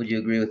text. Would you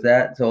agree with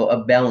that? So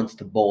a balance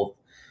to both.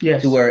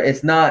 Yes. To where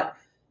it's not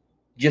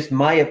just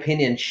my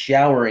opinion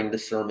showering the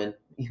sermon,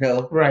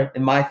 Right.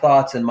 and my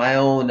thoughts and my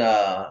own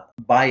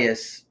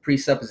bias,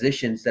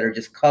 presuppositions that are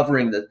just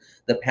covering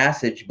the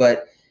passage.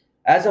 But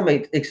as I'm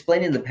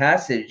explaining the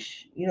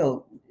passage,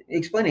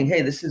 explaining,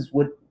 hey, this is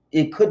what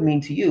it could mean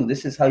to you.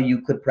 This is how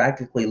you could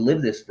practically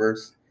live this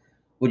verse.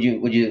 Would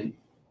you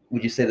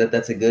say that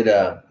that's a good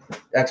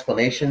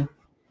explanation?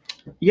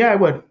 Yeah, I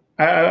would.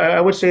 I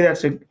would say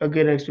that's a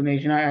good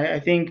explanation. I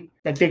think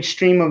that the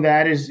extreme of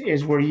that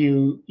is where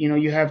you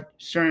have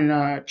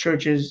certain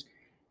churches,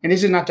 and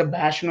this is not to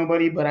bash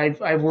nobody, but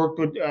I've worked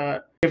with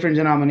different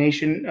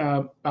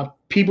denomination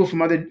people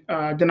from other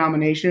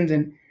denominations,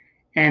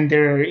 and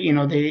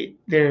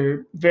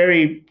they're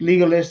very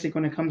legalistic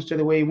when it comes to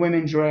the way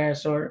women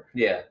dress, or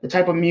the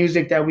type of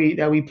music that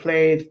we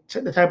play,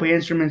 the type of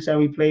instruments that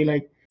we play.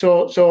 Like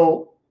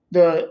so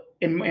the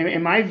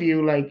in my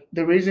view, like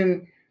the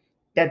reason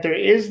that there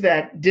is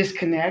that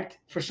disconnect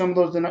for some of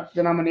those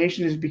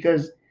denominations is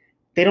because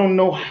they don't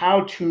know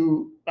how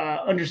to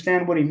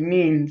understand what it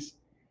means.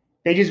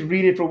 They just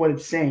read it for what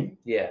it's saying.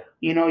 Yeah.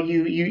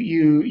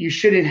 You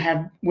shouldn't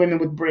have women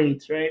with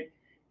braids, right?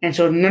 And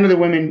so none of the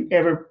women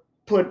ever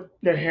put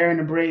their hair in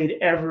a braid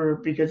ever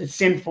because it's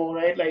sinful,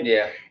 right? Like,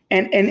 yeah.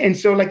 And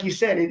so, like you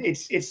said,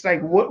 it's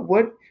like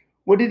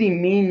what did he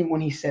mean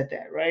when he said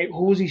that, right?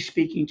 Who was he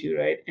speaking to,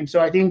 right? And so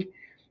I think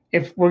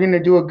if we're going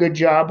to do a good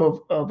job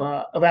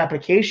of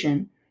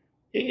application,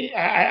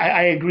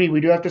 I agree.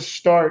 We do have to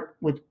start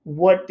with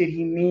what did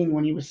he mean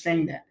when he was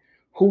saying that?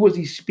 Who was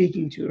he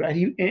speaking to, right?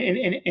 And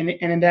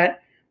in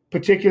that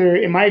particular,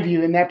 in my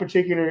view, in that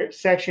particular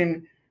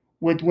section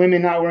with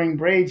women not wearing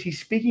braids, he's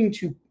speaking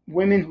to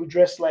women who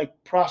dress like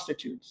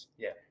prostitutes.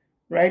 Yeah.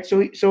 Right.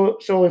 So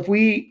if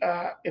we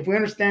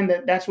understand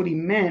that that's what he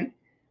meant,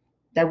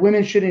 that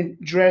women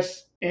shouldn't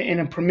dress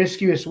in a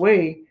promiscuous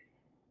way,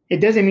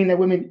 it doesn't mean that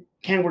women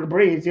can't wear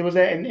braids. It was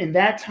that in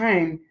that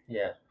time,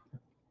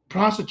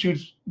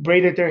 prostitutes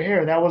braided their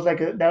hair. That was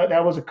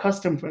that was a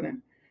custom for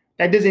them.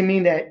 That doesn't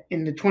mean that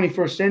in the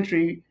 21st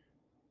century,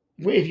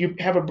 if you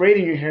have a braid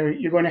in your hair,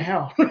 you're going to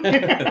hell.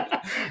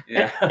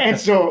 Yeah. And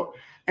so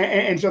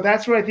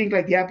that's where I think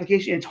like the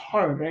application, it's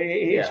hard, right?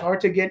 It's hard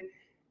to get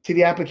to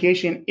the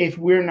application if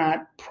we're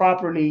not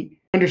properly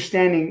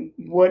understanding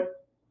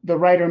what the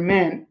writer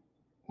meant,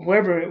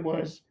 whoever it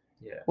was,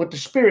 what the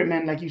Spirit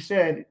meant, like you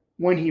said,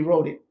 when he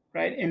wrote it,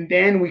 right? And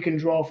then we can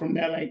draw from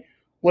that, like,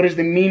 what is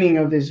the meaning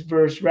of this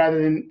verse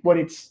rather than what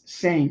it's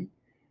saying,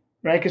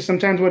 right? Because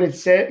sometimes what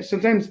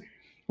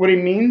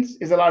it means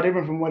is a lot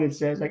different from what it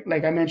says.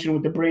 Like I mentioned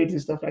with the braids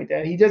and stuff like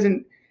that. He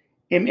doesn't,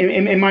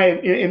 in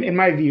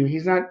my view,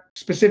 he's not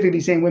specifically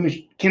saying women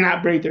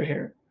cannot braid their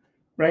hair,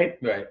 right?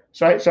 Right.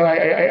 So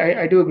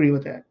I do agree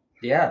with that.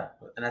 Yeah,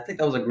 and I think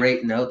that was a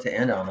great note to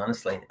end on,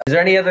 honestly. Is there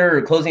any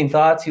other closing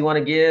thoughts you want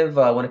to give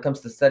when it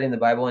comes to studying the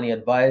Bible? Any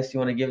advice you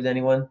want to give to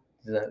anyone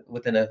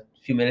within a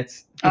few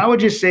minutes? I would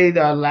just say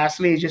that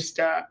lastly, just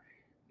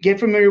get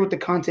familiar with the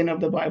content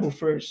of the Bible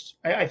first.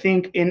 I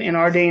think in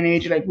our day and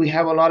age, like we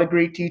have a lot of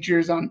great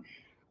teachers on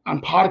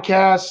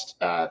podcasts,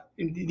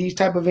 these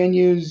type of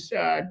venues,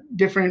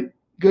 different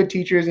good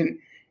teachers, and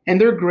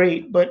they're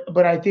great.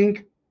 But I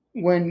think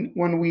when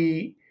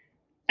we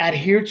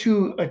adhere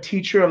to a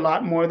teacher a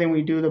lot more than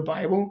we do the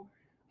Bible,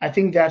 I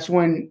think that's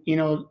when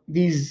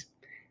these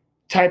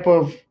type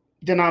of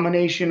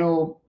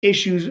denominational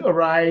issues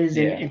arise,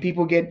 and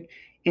people get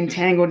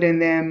entangled in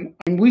them.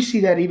 And we see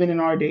that even in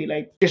our day,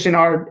 like just in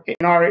our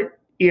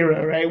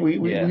era, right?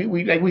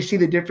 We see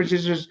the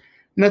differences. There's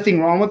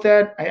nothing wrong with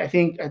that. I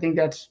think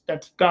that's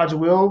God's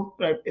will,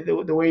 right?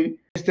 The way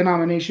this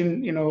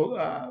denomination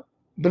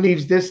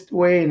believes this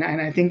way, and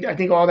I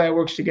think all that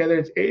works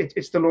together.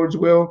 It's the Lord's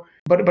will.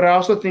 But I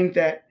also think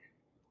that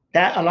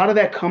a lot of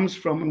that comes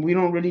from, and we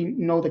don't really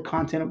know the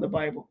content of the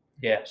Bible.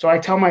 Yeah. So I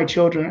tell my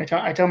children,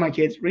 I tell my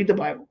kids, read the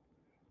Bible.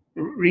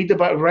 Read the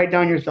Bible. Write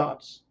down your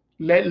thoughts.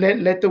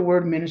 Let the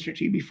Word minister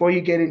to you before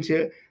you get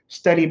into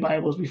study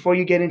Bibles, before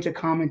you get into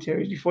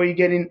commentaries, before you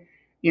get in,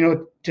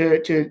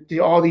 to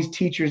all these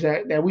teachers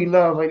that we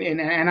love,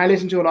 and I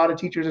listen to a lot of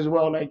teachers as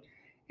well, like,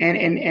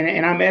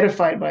 and I'm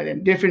edified by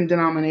them, different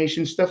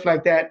denominations, stuff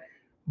like that.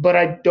 But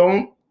I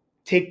don't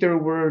take their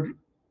word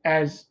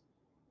as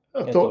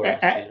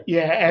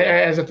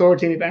as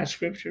authoritative as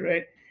Scripture,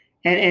 right?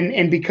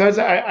 And because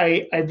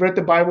I've read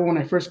the Bible when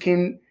I first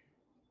came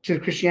to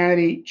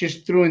Christianity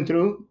just through and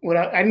through.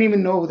 I didn't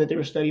even know that there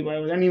were study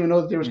Bibles. I didn't even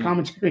know that there was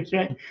commentaries,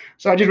 right?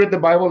 So I just read the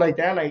Bible like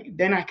that. Like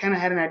then I kind of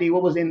had an idea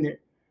what was in there.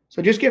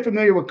 So just get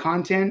familiar with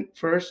content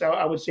first.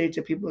 I would say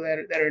to people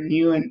that are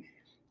new and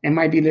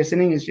might be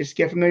listening is just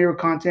get familiar with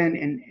content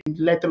and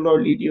let the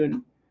Lord lead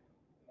you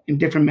in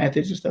different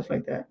methods and stuff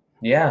like that.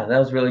 Yeah, that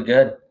was really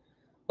good.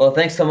 Well,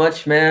 thanks so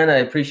much, man. I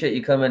appreciate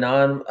you coming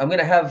on. I'm going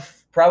to have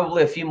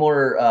probably a few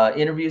more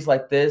interviews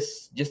like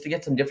this just to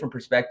get some different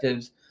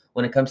perspectives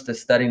when it comes to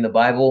studying the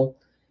Bible.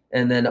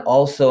 And then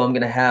also I'm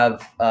going to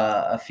have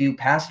a few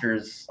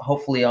pastors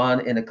hopefully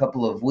on in a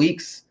couple of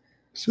weeks.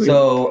 Sweet.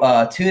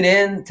 So tune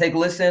in, take a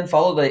listen,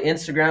 follow the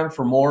Instagram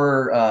for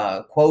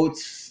more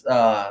quotes,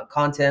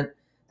 content.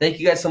 Thank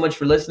you guys so much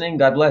for listening.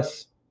 God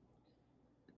bless.